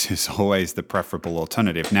place is always the preferable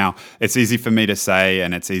alternative. Now, it's easy for me to say,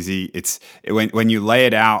 and when you lay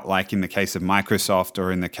it out, like in the case of Microsoft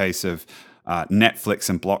or in the case of Netflix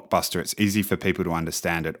and Blockbuster, it's easy for people to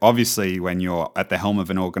understand it. Obviously, when you're at the helm of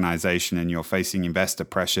an organization and you're facing investor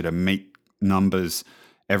pressure to meet numbers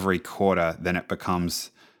every quarter, then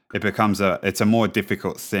it's a more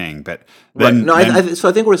difficult thing. But then, right. No, so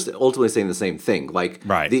I think we're ultimately saying the same thing. Like,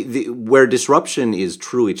 right. Where disruption is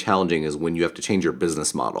truly challenging is when you have to change your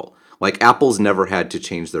business model. Like, Apple's never had to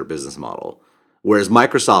change their business model, whereas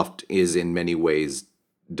Microsoft is in many ways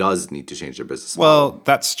does need to change their business model. Well,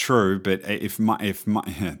 that's true, but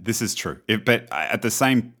this is true. But at the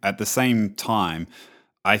same time,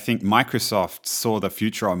 I think Microsoft saw the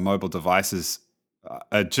future on mobile devices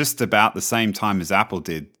just about the same time as Apple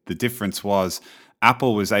did. The difference was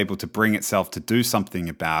Apple was able to bring itself to do something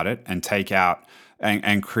about it and take out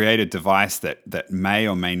and create a device that may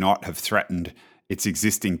or may not have threatened its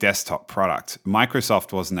existing desktop product.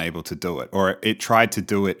 Microsoft wasn't able to do it, or it tried to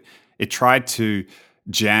do it. It tried to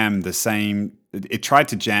jam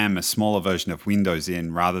a smaller version of Windows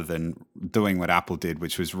in rather than doing what Apple did,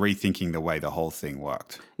 which was rethinking the way the whole thing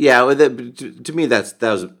worked. Yeah, well, to me, that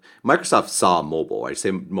was Microsoft saw mobile. I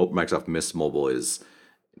say Microsoft missed mobile is.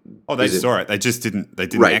 Oh, they saw it. They just didn't. They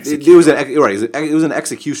didn't right. execute. It was an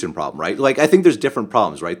execution problem, right? Like, I think there's different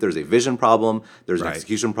problems, right? There's a vision problem. There's an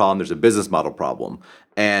execution problem. There's a business model problem,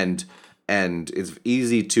 and it's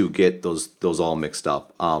easy to get those all mixed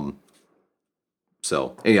up.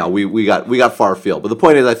 So anyhow, we got far afield. But the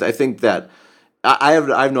point is, I think that I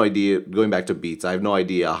have no idea. Going back to Beats, I have no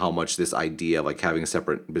idea how much this idea of, like, having a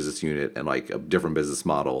separate business unit and, like, a different business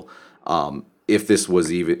model, if this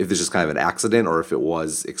is kind of an accident or if it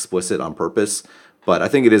was explicit on purpose. But I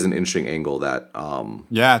think it is an interesting angle that.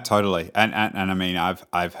 Yeah, totally. And I mean,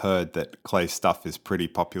 I've heard that Clay's stuff is pretty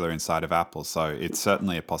popular inside of Apple, so it's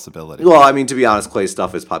certainly a possibility. Well, I mean, to be honest, Clay's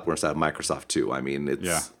stuff is popular inside of Microsoft too. I mean, it's.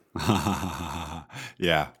 Yeah.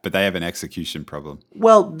 Yeah, but they have an execution problem.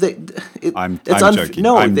 Well, I'm joking.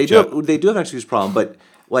 No, they do have an execution problem. But,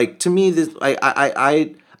 like, to me, this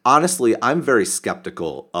I honestly, I'm very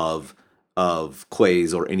skeptical of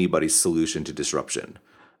Clay's or anybody's solution to disruption.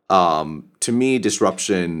 To me,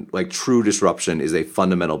 disruption, like true disruption, is a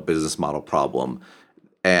fundamental business model problem,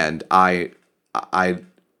 and I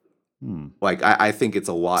think it's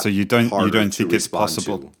a lot. So you don't think it's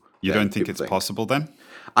possible? You don't think it's possible then?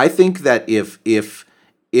 I think that if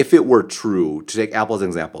it were true, to take Apple as an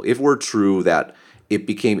example, if it were true that it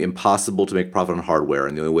became impossible to make profit on hardware,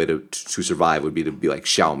 and the only way to survive would be to be like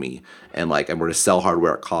Xiaomi and like, and we're going to sell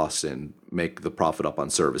hardware at cost and make the profit up on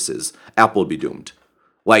services. Apple would be doomed.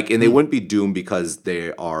 Like, and they wouldn't be doomed because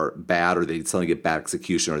they are bad or they'd suddenly get bad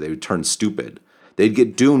execution or they would turn stupid. They'd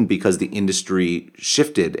get doomed because the industry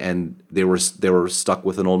shifted and they were stuck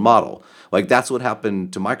with an old model. Like, that's what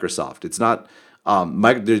happened to Microsoft. It's not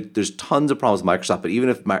there's tons of problems with Microsoft, but even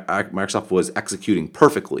if Microsoft was executing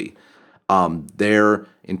perfectly, their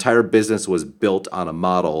entire business was built on a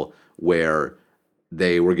model where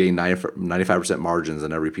they were getting 95% margins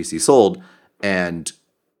on every PC sold, and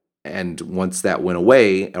once that went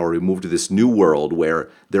away, or we moved to this new world where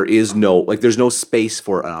there's no space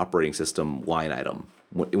for an operating system line item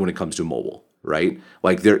when it comes to mobile, right?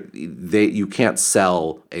 Like you can't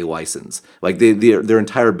sell a license. Like their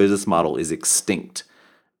entire business model is extinct,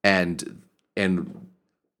 and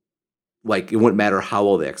like it wouldn't matter how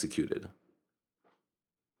well they executed.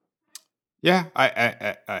 Yeah,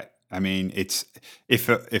 I mean, it's if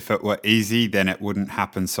it were easy, then it wouldn't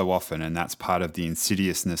happen so often, and that's part of the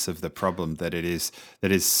insidiousness of the problem that is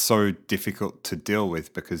so difficult to deal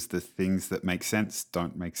with because the things that make sense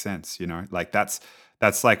don't make sense. You know, like that's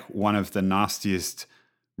like one of the nastiest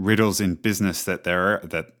riddles in business that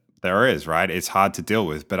there is. Right? It's hard to deal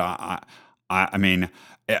with, but I mean,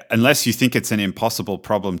 unless you think it's an impossible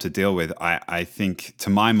problem to deal with, I think, to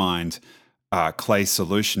my mind, Clay's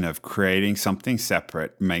solution of creating something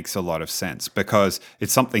separate makes a lot of sense because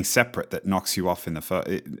it's something separate that knocks you off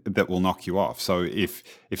that will knock you off. So if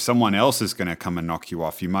someone else is going to come and knock you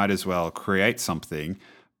off, you might as well create something,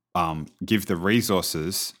 give the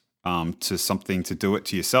resources to something to do it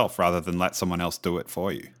to yourself rather than let someone else do it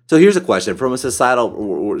for you. So here's a question from a societal.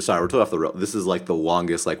 We're totally off the road. This is like the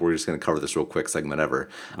longest. Like, we're just going to cover this real quick segment ever.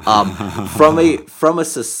 From a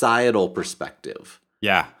societal perspective,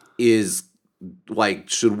 yeah, is like,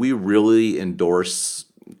 should we really endorse,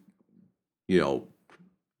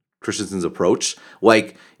 Christensen's approach?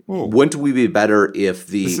 Like, wouldn't we be better if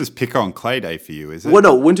this is pick on Clay Day for you, is it? Well,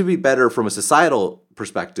 no, wouldn't it be better from a societal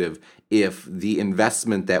perspective if the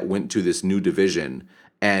investment that went to this new division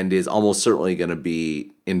and is almost certainly going to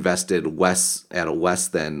be invested at a less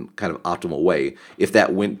than kind of optimal way, if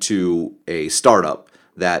that went to a startup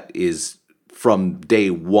that is from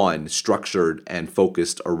day one structured and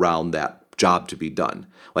focused around that job to be done?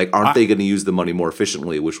 Like, aren't they going to use the money more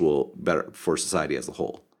efficiently, which will better for society as a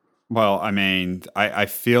whole? Well, I mean, I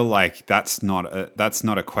feel like that's not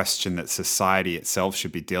a question that society itself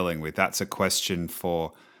should be dealing with. That's a question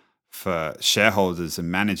for shareholders and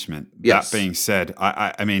management. Yes. That being said,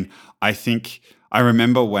 I mean, I think I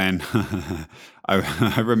remember when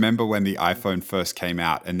I remember when the iPhone first came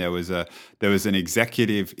out, and there was an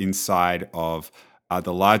executive inside of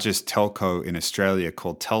the largest telco in Australia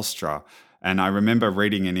called Telstra. And I remember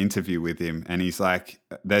reading an interview with him, and he's like,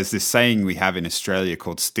 there's this saying we have in Australia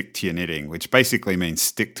called stick to your knitting, which basically means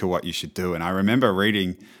stick to what you should do. And I remember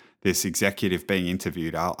reading this executive being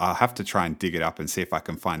interviewed. I'll have to try and dig it up and see if I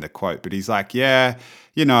can find the quote. But he's like, yeah,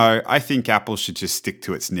 I think Apple should just stick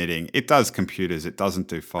to its knitting. It does computers. It doesn't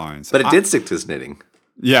do phones. But it did stick to its knitting.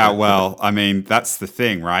 Yeah, well, I mean, that's the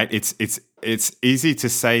thing, right? It's easy to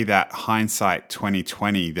say that hindsight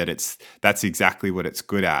 2020 that's exactly what it's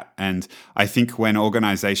good at. And I think when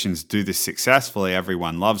organizations do this successfully,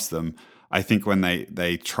 everyone loves them. I think when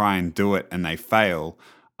they try and do it and they fail,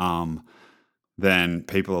 then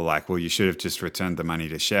people are like, well, you should have just returned the money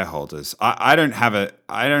to shareholders. I don't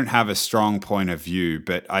have a strong point of view,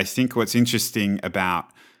 but I think what's interesting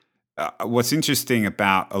about a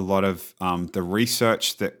lot of the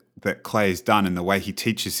research that Clay has done and the way he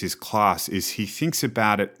teaches his class is he thinks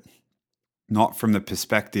about it not from the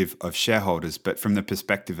perspective of shareholders, but from the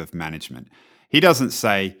perspective of management. He doesn't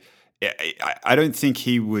say, I don't think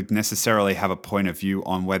he would necessarily have a point of view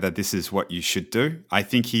on whether this is what you should do. I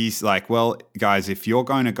think he's like, well, guys, if you're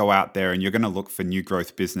going to go out there and you're going to look for new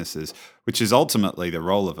growth businesses, which is ultimately the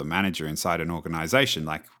role of a manager inside an organization,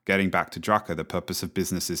 like getting back to Drucker, the purpose of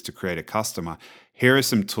business is to create a customer. Here are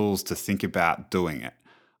some tools to think about doing it.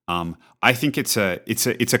 I think it's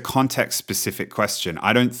a context specific question.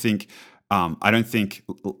 I don't think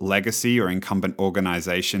legacy or incumbent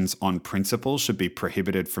organizations on principle should be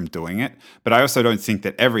prohibited from doing it. But I also don't think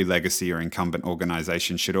that every legacy or incumbent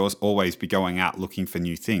organization should always be going out looking for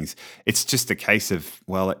new things. It's just a case of,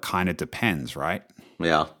 well, it kind of depends, right?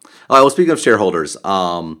 Yeah. All right, well, speaking of shareholders,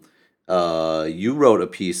 you wrote a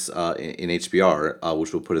piece in HBR,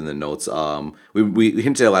 which we'll put in the notes. We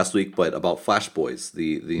hinted at last week, but about Flash Boys,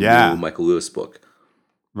 the new Michael Lewis book.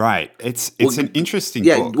 Right. It's Well, an interesting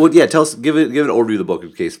yeah, book. well, yeah. Tell us, give an overview of the book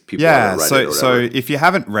in case people Yeah. haven't read it or So whatever. if you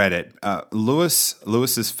haven't read it,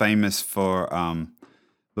 Lewis is famous for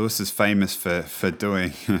doing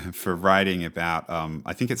for writing about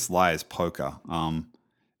I think it's Liar's Poker.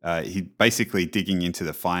 He basically digging into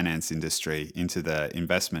the finance industry, into the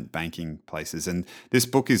investment banking places, and this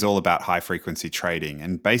book is all about high frequency trading.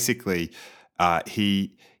 And basically,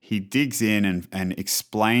 he digs in and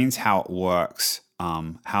explains how it works,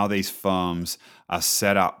 how these firms are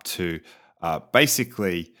set up to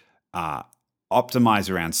basically uh, optimize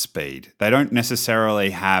around speed. They don't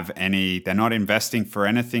necessarily have any, they're not investing for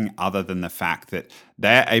anything other than the fact that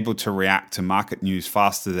they're able to react to market news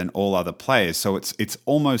faster than all other players. So it's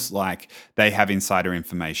almost like they have insider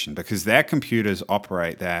information because their computers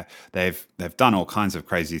operate there. They've done all kinds of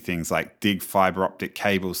crazy things like dig fiber optic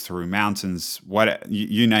cables through mountains. What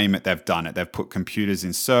you name it, they've done it. They've put computers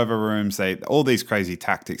in server rooms. All these crazy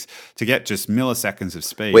tactics to get just milliseconds of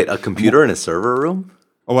speed. Wait, a computer in a server room?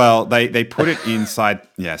 Well, they put it inside.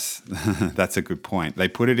 Yes, that's a good point. They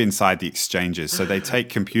put it inside the exchanges. So they take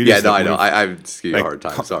computers. Yeah, no, I know. I'm just giving you a hard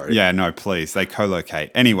time. Sorry. Yeah, no, please. They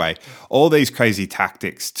co-locate. Anyway, all these crazy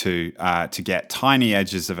tactics to get tiny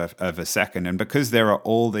edges of a second, and because there are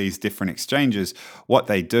all these different exchanges, what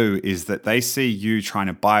they do is that they see you trying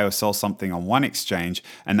to buy or sell something on one exchange,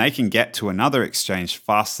 and they can get to another exchange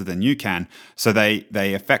faster than you can. So they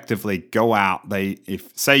effectively go out.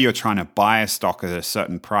 If say you're trying to buy a stock at a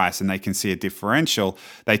certain price and they can see a differential,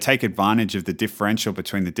 they take advantage of the differential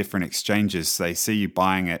between the different exchanges. So they see you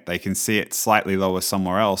buying it, they can see it slightly lower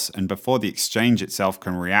somewhere else, and before the exchange itself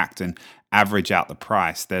can react and average out the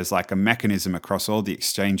price, there's like a mechanism across all the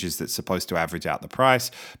exchanges that's supposed to average out the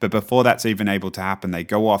price. But before that's even able to happen, they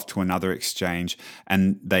go off to another exchange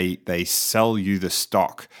and they sell you the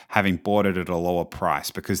stock, having bought it at a lower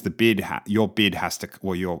price, because your bid has to,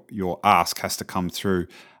 or your ask has to come through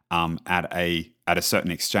at a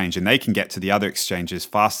certain exchange, and they can get to the other exchanges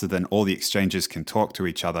faster than all the exchanges can talk to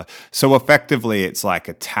each other. So effectively, it's like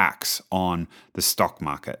a tax on the stock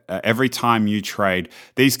market. Every time you trade,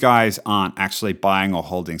 these guys aren't actually buying or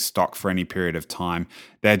holding stock for any period of time.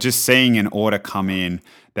 They're just seeing an order come in.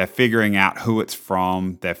 They're figuring out who it's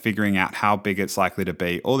from. They're figuring out how big it's likely to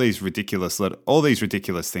be. All these ridiculous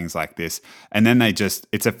things like this. And then it's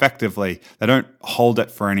effectively, they don't hold it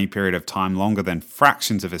for any period of time longer than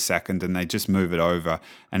fractions of a second, and they just move it over.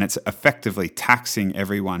 And it's effectively taxing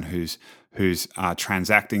everyone who's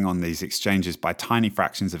transacting on these exchanges by tiny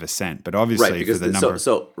fractions of a cent. But obviously, right, because for the number,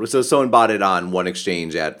 so someone bought it on one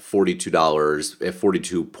exchange at $42 at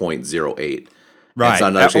 42.08. right, It's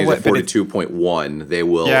on another exchange at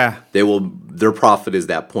 42.1. Their profit is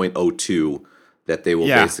that .02 that they will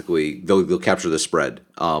basically they'll capture the spread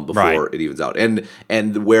before it evens out. And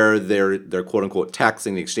where they're quote unquote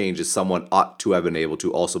taxing the exchange is someone ought to have been able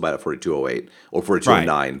to also buy it at 42.08 or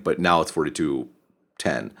 42.09, but now it's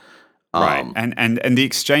 42.10. Right, and the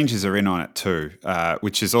exchanges are in on it too,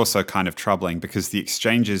 which is also kind of troubling because the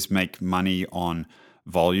exchanges make money on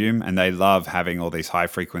volume, and they love having all these high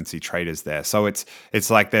frequency traders there. So it's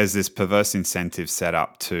like there's this perverse incentive set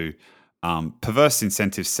up to kind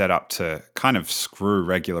of screw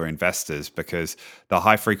regular investors, because the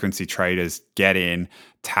high frequency traders get in,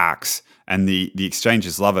 tax, and the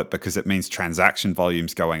exchanges love it because it means transaction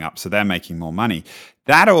volume's going up, so they're making more money.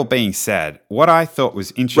 That all being said, what I thought was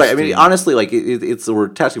interesting... Right, I mean, honestly, like, we're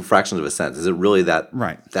taxing fractions of a cent. Is it really that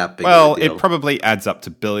big Well, of a deal? It probably adds up to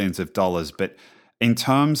billions of dollars, but in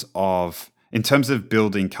terms of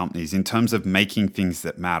building companies, in terms of making things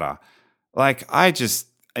that matter, like,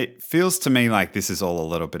 it feels to me like this is all a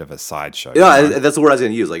little bit of a sideshow. Yeah, that's the word I was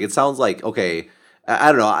going to use. Like, it sounds like, okay,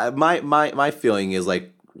 I don't know. My feeling is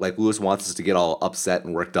like Lewis wants us to get all upset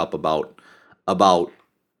and worked up about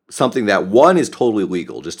something that, one, is totally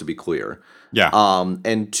legal, just to be clear. Yeah.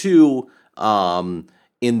 And two,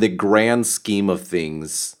 in the grand scheme of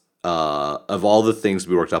things, of all the things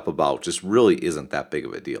we worked up about, just really isn't that big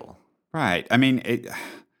of a deal. Right. I mean,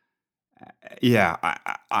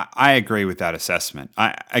 I agree with that assessment.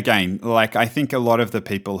 I think a lot of the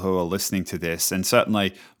people who are listening to this, and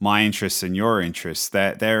certainly my interests and your interests,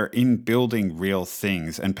 they're in building real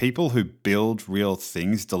things, and people who build real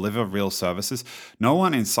things, deliver real services. No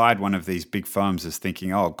one inside one of these big firms is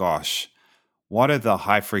thinking, "Oh gosh, what are the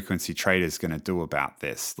high frequency traders going to do about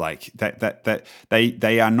this?" Like that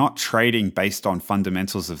they are not trading based on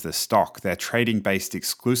fundamentals of the stock. They're trading based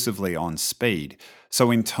exclusively on speed. So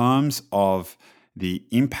in terms of the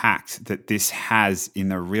impact that this has in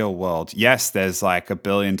the real world, yes, there's like $1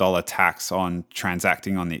 billion tax on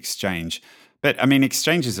transacting on the exchange, But I mean,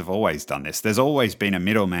 exchanges have always done this. There's always been a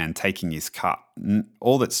middleman taking his cut.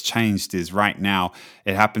 All that's changed is right now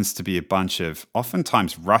it happens to be a bunch of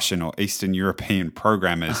oftentimes Russian or Eastern European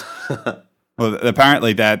programmers. Well,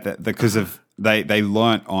 apparently that because of they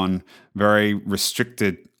learnt on very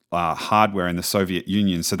restricted hardware in the Soviet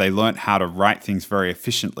Union, so they learnt how to write things very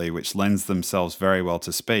efficiently, which lends themselves very well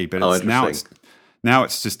to speed. But now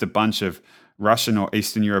it's just a bunch of Russian or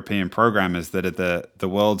Eastern European programmers that are the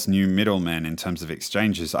world's new middlemen in terms of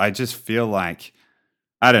exchanges. I just feel like,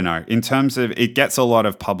 I don't know, in terms of it gets a lot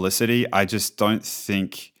of publicity. I just don't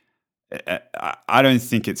think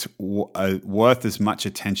it's worth as much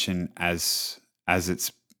attention as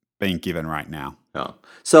it's being given right now. Yeah.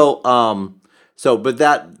 But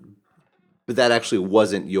that actually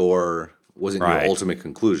wasn't your ultimate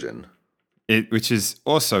conclusion. Which is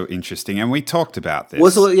also interesting, and we talked about this.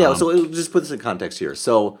 Well, so just put this in context here.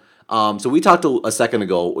 So we talked a second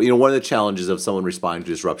ago. One of the challenges of someone responding to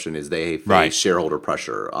disruption is they face shareholder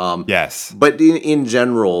pressure. Yes, but in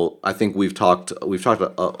general, I think we've talked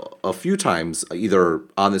a few times, either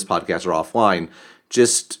on this podcast or offline,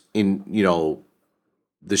 just in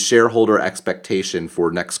the shareholder expectation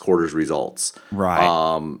for next quarter's results.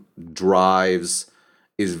 Drives.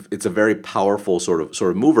 It's a very powerful sort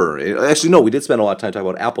of mover. Actually, no, we did spend a lot of time talking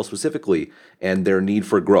about Apple specifically and their need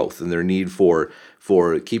for growth and their need for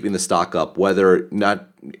keeping the stock up, whether not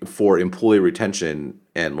for employee retention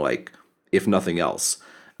and if nothing else.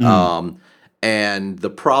 And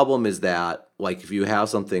the problem is that if you have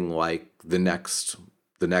something like the next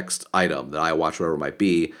item, the iWatch, whatever it might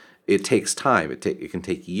be, it takes time. It can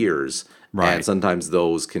take years, and sometimes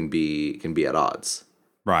those can be at odds.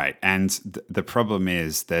 Right. And the problem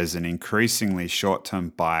is there's an increasingly short-term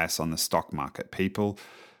bias on the stock market. People,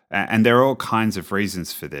 and there are all kinds of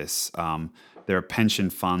reasons for this. There are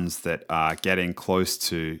pension funds that are getting close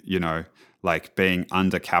to, being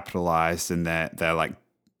undercapitalized, and they're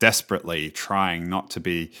desperately trying not to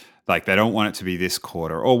be, they don't want it to be this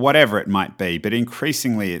quarter or whatever it might be. But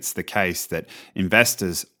increasingly it's the case that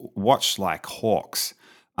investors watch like hawks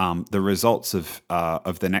the results of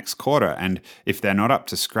the next quarter. And if they're not up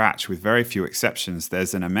to scratch, with very few exceptions,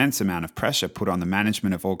 there's an immense amount of pressure put on the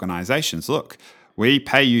management of organizations. Look, we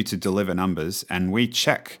pay you to deliver numbers, and we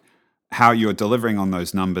check how you're delivering on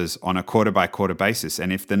those numbers on a quarter-by-quarter basis.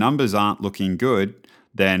 And if the numbers aren't looking good,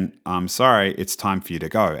 then I'm sorry, it's time for you to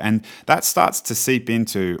go. And that starts to seep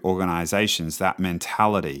into organizations, that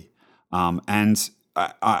mentality. And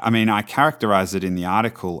I characterize it in the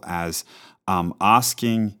article as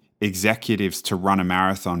asking executives to run a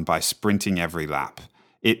marathon by sprinting every lap.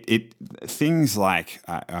 Things like,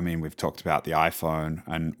 we've talked about the iPhone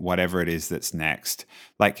and whatever it is that's next.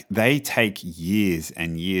 They take years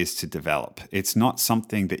and years to develop. It's not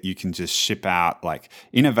something that you can just ship out.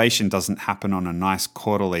 Innovation doesn't happen on a nice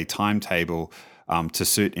quarterly timetable to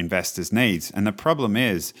suit investors' needs. And the problem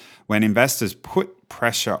is when investors put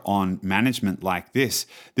pressure on management like this,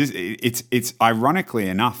 it's ironically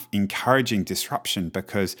enough encouraging disruption,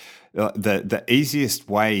 because the easiest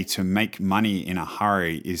way to make money in a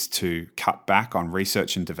hurry is to cut back on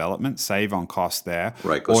research and development, save on costs there.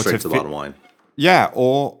 Right, go straight to the bottom line. Yeah,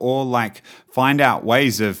 or find out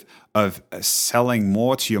ways of selling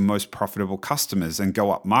more to your most profitable customers and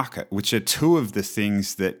go up market, which are two of the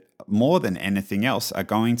things that more than anything else are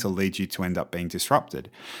going to lead you to end up being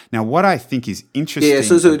disrupted. Now, what I think is interesting... Yeah,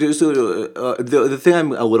 so the thing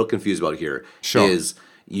I'm a little confused about here is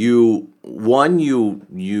you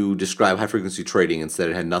describe high-frequency trading and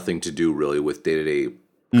said it had nothing to do really with day-to-day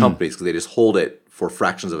companies because they just hold it for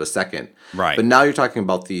fractions of a second. Right. But now you're talking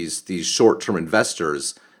about these short-term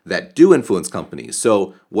investors that do influence companies.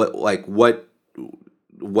 So what's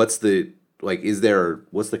the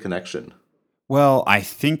connection? Well, I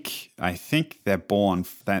think they're born.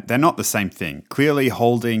 They're not the same thing. Clearly,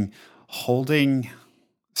 holding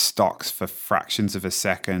stocks for fractions of a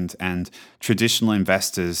second and traditional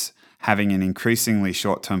investors having an increasingly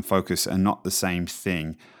short-term focus are not the same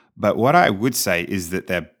thing. But what I would say is that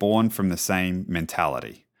they're born from the same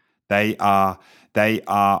mentality. They are.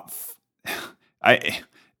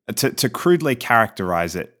 To crudely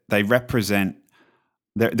characterize it, they represent.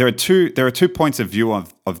 There are two points of view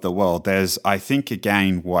of the world. There's, I think,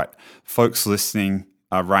 again, what folks listening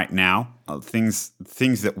right now, things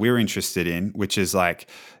that we're interested in, which is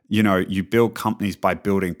you build companies by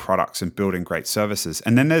building products and building great services.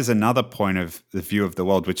 And then there's another point of the view of the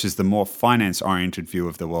world, which is the more finance-oriented view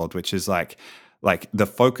of the world, which is like the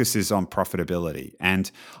focus is on profitability.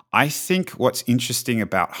 And I think what's interesting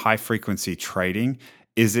about high-frequency trading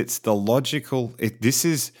is it's the logical. This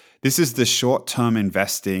is the short-term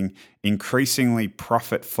investing, increasingly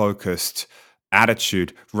profit-focused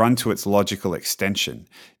attitude run to its logical extension.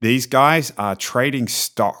 These guys are trading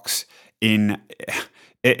stocks in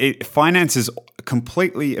finance has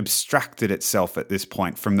completely abstracted itself at this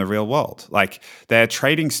point from the real world. Like they're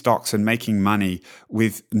trading stocks and making money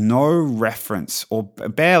with no reference or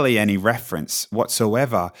barely any reference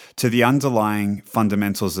whatsoever to the underlying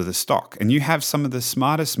fundamentals of the stock. And you have some of the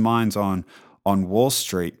smartest minds on Wall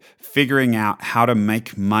Street figuring out how to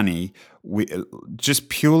make money just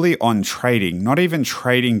purely on trading, not even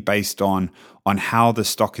trading based on how the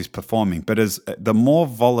stock is performing, but as the more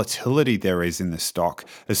volatility there is in the stock,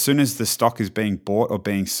 as soon as the stock is being bought or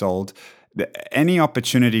being sold, any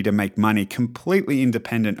opportunity to make money completely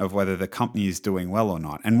independent of whether the company is doing well or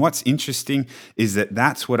not. And what's interesting is that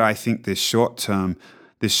that's what I think this short-term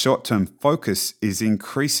focus is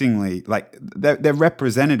increasingly like they're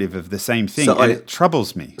representative of the same thing, so, and it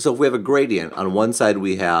troubles me. So if we have a gradient, on one side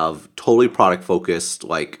we have totally product focused,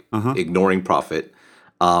 like ignoring profit,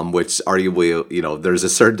 which arguably, there's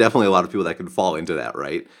definitely a lot of people that can fall into that,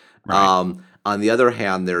 right? On the other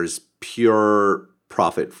hand, there's pure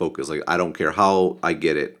profit focus. Like I don't care how I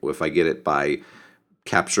get it. If I get it by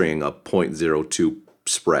capturing a 0.02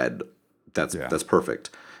 spread, that's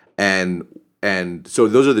perfect. And so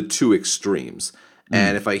those are the two extremes.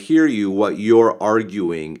 And if I hear you, what you're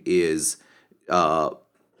arguing is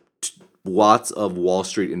lots of Wall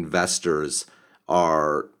Street investors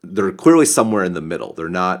they're clearly somewhere in the middle. They're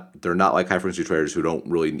not like high frequency traders who don't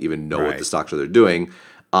really even know what the stocks are they're doing,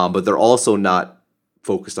 but they're also not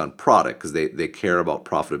focused on product because they care about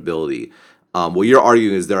profitability. What you're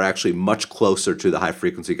arguing is they're actually much closer to the high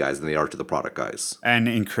frequency guys than they are to the product guys, and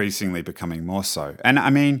increasingly becoming more so. And I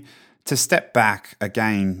mean, to step back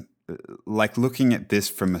again, like looking at this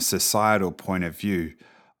from a societal point of view,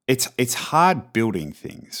 it's hard building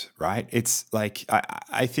things, right? It's like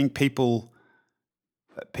I think people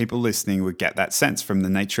listening would get that sense from the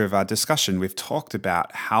nature of our discussion. We've talked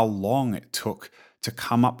about how long it took to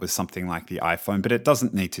come up with something like the iPhone, but it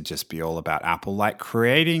doesn't need to just be all about Apple. Like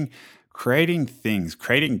creating great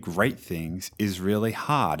things is really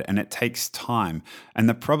hard and it takes time. And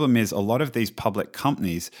the problem is a lot of these public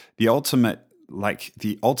companies, the ultimate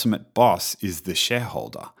boss is the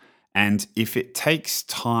shareholder. And if it takes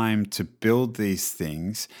time to build these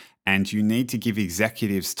things and you need to give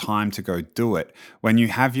executives time to go do it, when you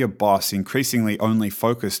have your boss increasingly only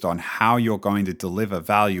focused on how you're going to deliver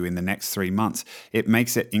value in the next 3 months, it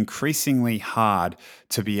makes it increasingly hard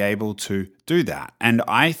to be able to do that. And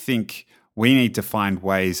I think we need to find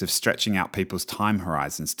ways of stretching out people's time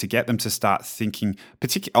horizons to get them to start thinking,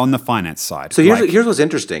 particularly on the finance side. So here's what's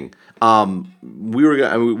interesting. We were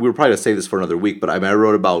probably going to save this for another week, but I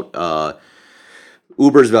wrote about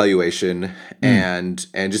Uber's valuation and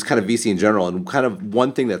just kind of VC in general. And kind of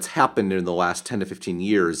one thing that's happened in the last 10 to 15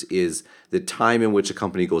 years is the time in which a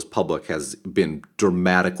company goes public has been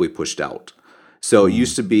dramatically pushed out. So it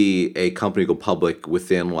used to be a company go public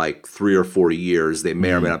within like 3 or 4 years. They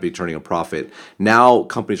may or may not be turning a profit. Now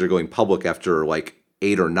companies are going public after like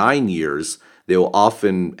 8 or 9 years. They will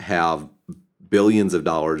often have billions of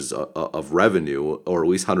dollars of revenue, or at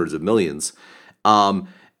least hundreds of millions. And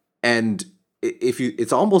it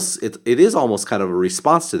is almost kind of a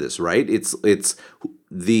response to this, right? It's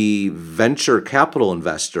the venture capital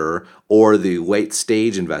investor or the late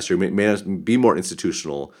stage investor may not be more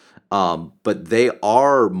institutional. But they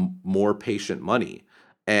are more patient money.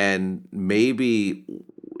 And maybe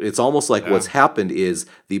it's almost like what's happened is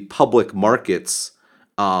the public markets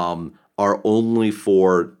are only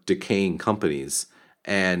for decaying companies.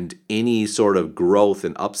 And any sort of growth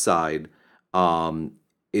and upside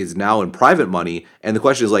is now in private money. And the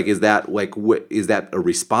question is is that a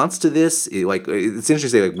response to this? It's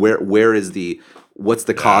interesting. What's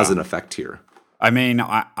the cause and effect here? I mean,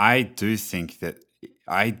 I do think that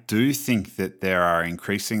there are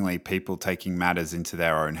increasingly people taking matters into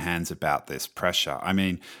their own hands about this pressure. I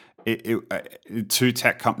mean, two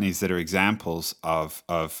tech companies that are examples of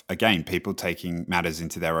again, people taking matters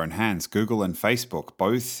into their own hands, Google and Facebook,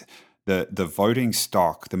 both the voting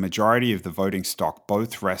stock, the majority of the voting stock,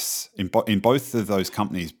 both rests in both of those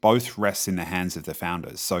companies, both rests in the hands of the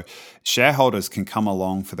founders. So shareholders can come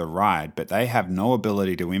along for the ride, but they have no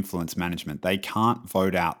ability to influence management. They can't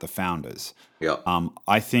vote out the founders. Yeah.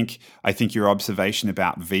 I think your observation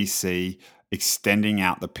about VC extending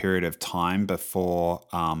out the period of time before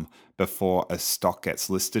a stock gets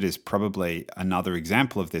listed is probably another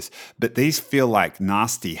example of this. But these feel like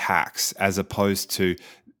nasty hacks as opposed to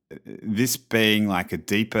this being like a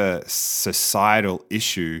deeper societal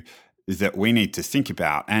issue that we need to think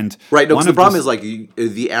about. And right, no, because the problem is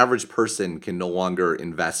the average person can no longer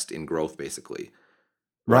invest in growth, basically.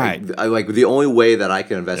 right? Right. Like the only way that I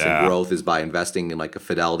can invest in Yeah. growth is by investing in like a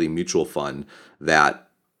Fidelity mutual fund that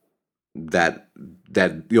that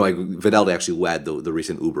like Fidelity actually led the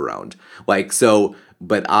recent Uber round. Like so,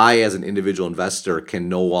 but I as an individual investor can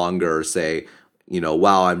no longer say,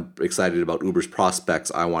 wow, I'm excited about Uber's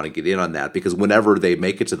prospects. I want to get in on that because whenever they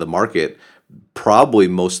make it to the market, probably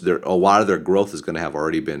a lot of their growth is going to have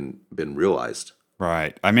already been realized.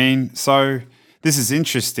 Right. I mean, so this is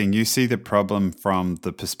interesting. You see the problem from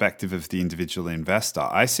the perspective of the individual investor.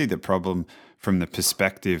 I see the problem from the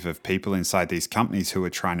perspective of people inside these companies who are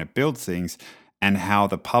trying to build things and how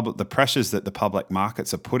the pressures that the public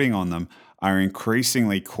markets are putting on them are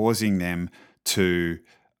increasingly causing them to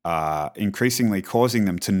not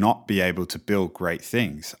be able to build great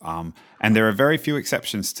things. And there are very few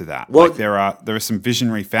exceptions to that. Well, Like there are some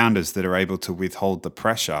visionary founders that are able to withhold the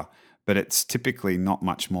pressure, but it's typically not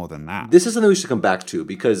much more than that. this is something we should come back to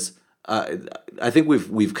because I think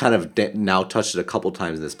we've kind of now touched it a couple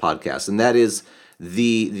times in this podcast, and that is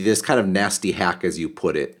this kind of nasty hack, as you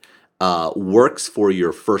put it, works for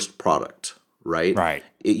your first product, right? Right.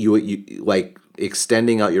 You like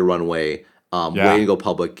extending out your runway, waiting to go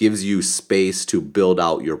public gives you space to build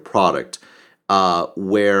out your product.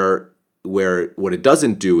 Where what it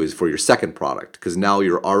doesn't do is for your second product because now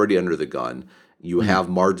you're already under the gun. You have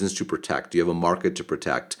margins to protect. You have a market to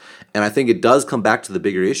protect. And I think it does come back to the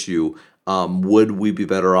bigger issue. Would we be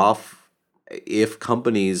better off if the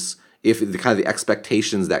kind of the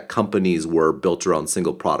expectations that companies were built around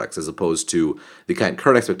single products as opposed to the kind of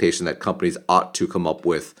current expectation that companies ought to come up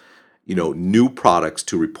with, new products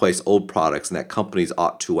to replace old products and that companies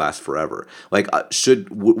ought to last forever? Like, would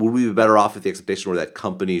we be better off if the expectation were that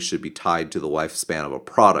companies should be tied to the lifespan of a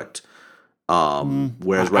product?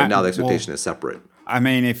 Whereas right now the expectation is separate. I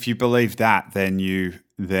mean, if you believe that,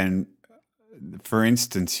 then for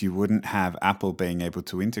instance, you wouldn't have Apple being able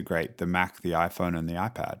to integrate the Mac, the iPhone, and the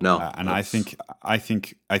iPad. No, and I think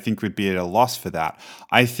we'd be at a loss for that.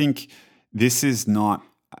 I think this is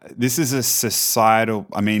a societal.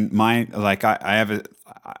 I mean,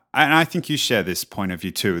 and I think you share this point of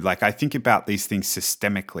view too. Like, I think about these things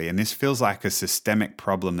systemically, and this feels like a systemic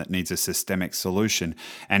problem that needs a systemic solution.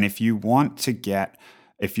 And if you want to get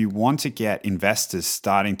investors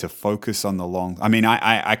starting to focus on the long, I mean,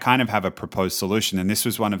 I kind of have a proposed solution, and this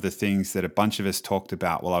was one of the things that a bunch of us talked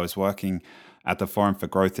about while I was working at the Forum for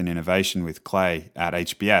Growth and Innovation with Clay at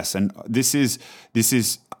HBS. And this is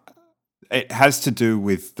it has to do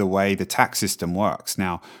with the way the tax system works.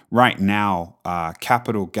 Now, right now,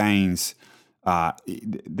 capital gains,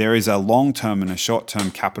 there is a long-term and a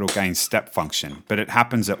short-term capital gains step function, but it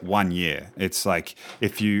happens at 1 year. It's like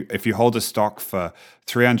if you hold a stock for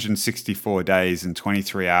 364 days and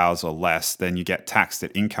 23 hours or less, then you get taxed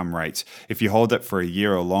at income rates. If you hold it for a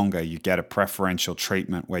year or longer, you get a preferential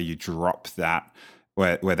treatment where you drop that,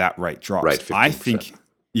 where that rate drops. Right, 15%. I think.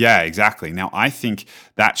 Yeah, exactly. Now, I think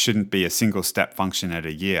that shouldn't be a single step function at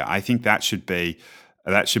a year. I think that should be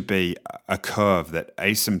a curve that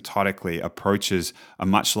asymptotically approaches a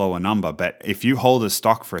much lower number. But if you hold a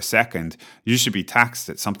stock for a second, you should be taxed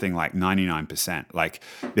at something like 99%. Like,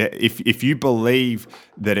 if you believe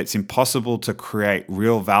that it's impossible to create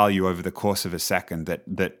real value over the course of a second,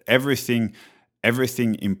 that everything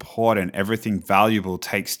important, everything valuable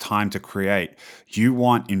takes time to create. You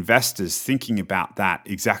want investors thinking about that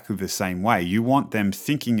exactly the same way. You want them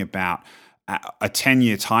thinking about a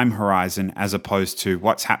 10-year time horizon as opposed to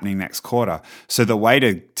what's happening next quarter. So the way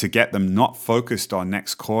to get them not focused on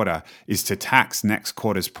next quarter is to tax next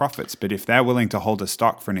quarter's profits. But if they're willing to hold a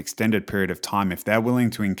stock for an extended period of time, if they're willing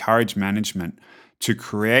to encourage management to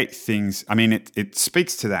create things, I mean, it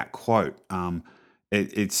speaks to that quote.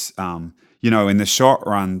 In the short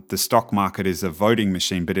run, the stock market is a voting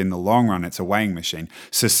machine, but in the long run, it's a weighing machine.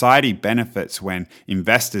 Society benefits when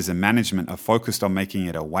investors and management are focused on making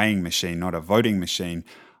it a weighing machine, not a voting machine.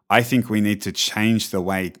 I think we need to change the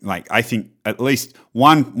way, I think at least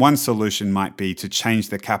one solution might be to change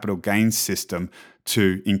the capital gains system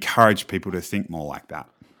to encourage people to think more like that.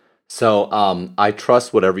 So I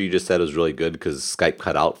trust whatever you just said was really good because Skype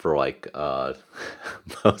cut out for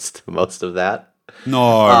most of that.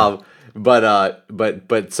 No.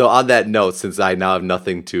 But so on that note, since I now have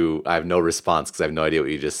I have no response because I have no idea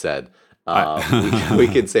what you just said. We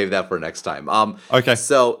can save that for next time. Okay.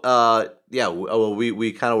 So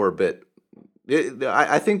we kind of were a bit.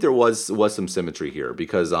 I think there was some symmetry here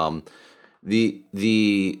because the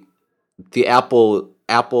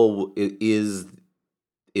Apple is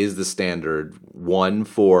the standard one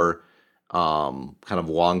for kind of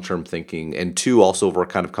long-term thinking, and two, also for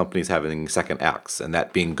kind of companies having second acts and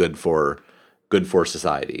that being good for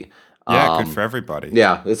society. Yeah, good for everybody.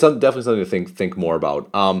 Yeah, it's definitely something to think more about.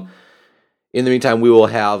 In the meantime, we will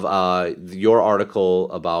have your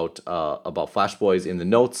article about Flash Boys in the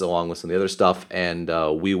notes, along with some of the other stuff, and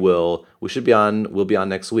we'll be on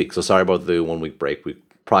next week. So sorry about the 1 week break. We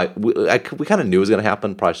kind of knew it was going to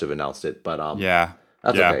happen. Probably should have announced it, but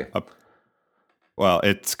that's okay. Well,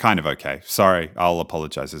 it's kind of okay. Sorry, I'll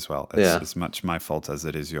apologize as well. It's as much my fault as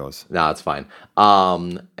it is yours. No, it's fine.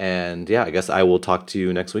 And yeah, I guess I will talk to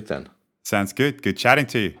you next week then. Sounds good. Good chatting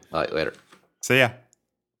to you. All right, later. See ya.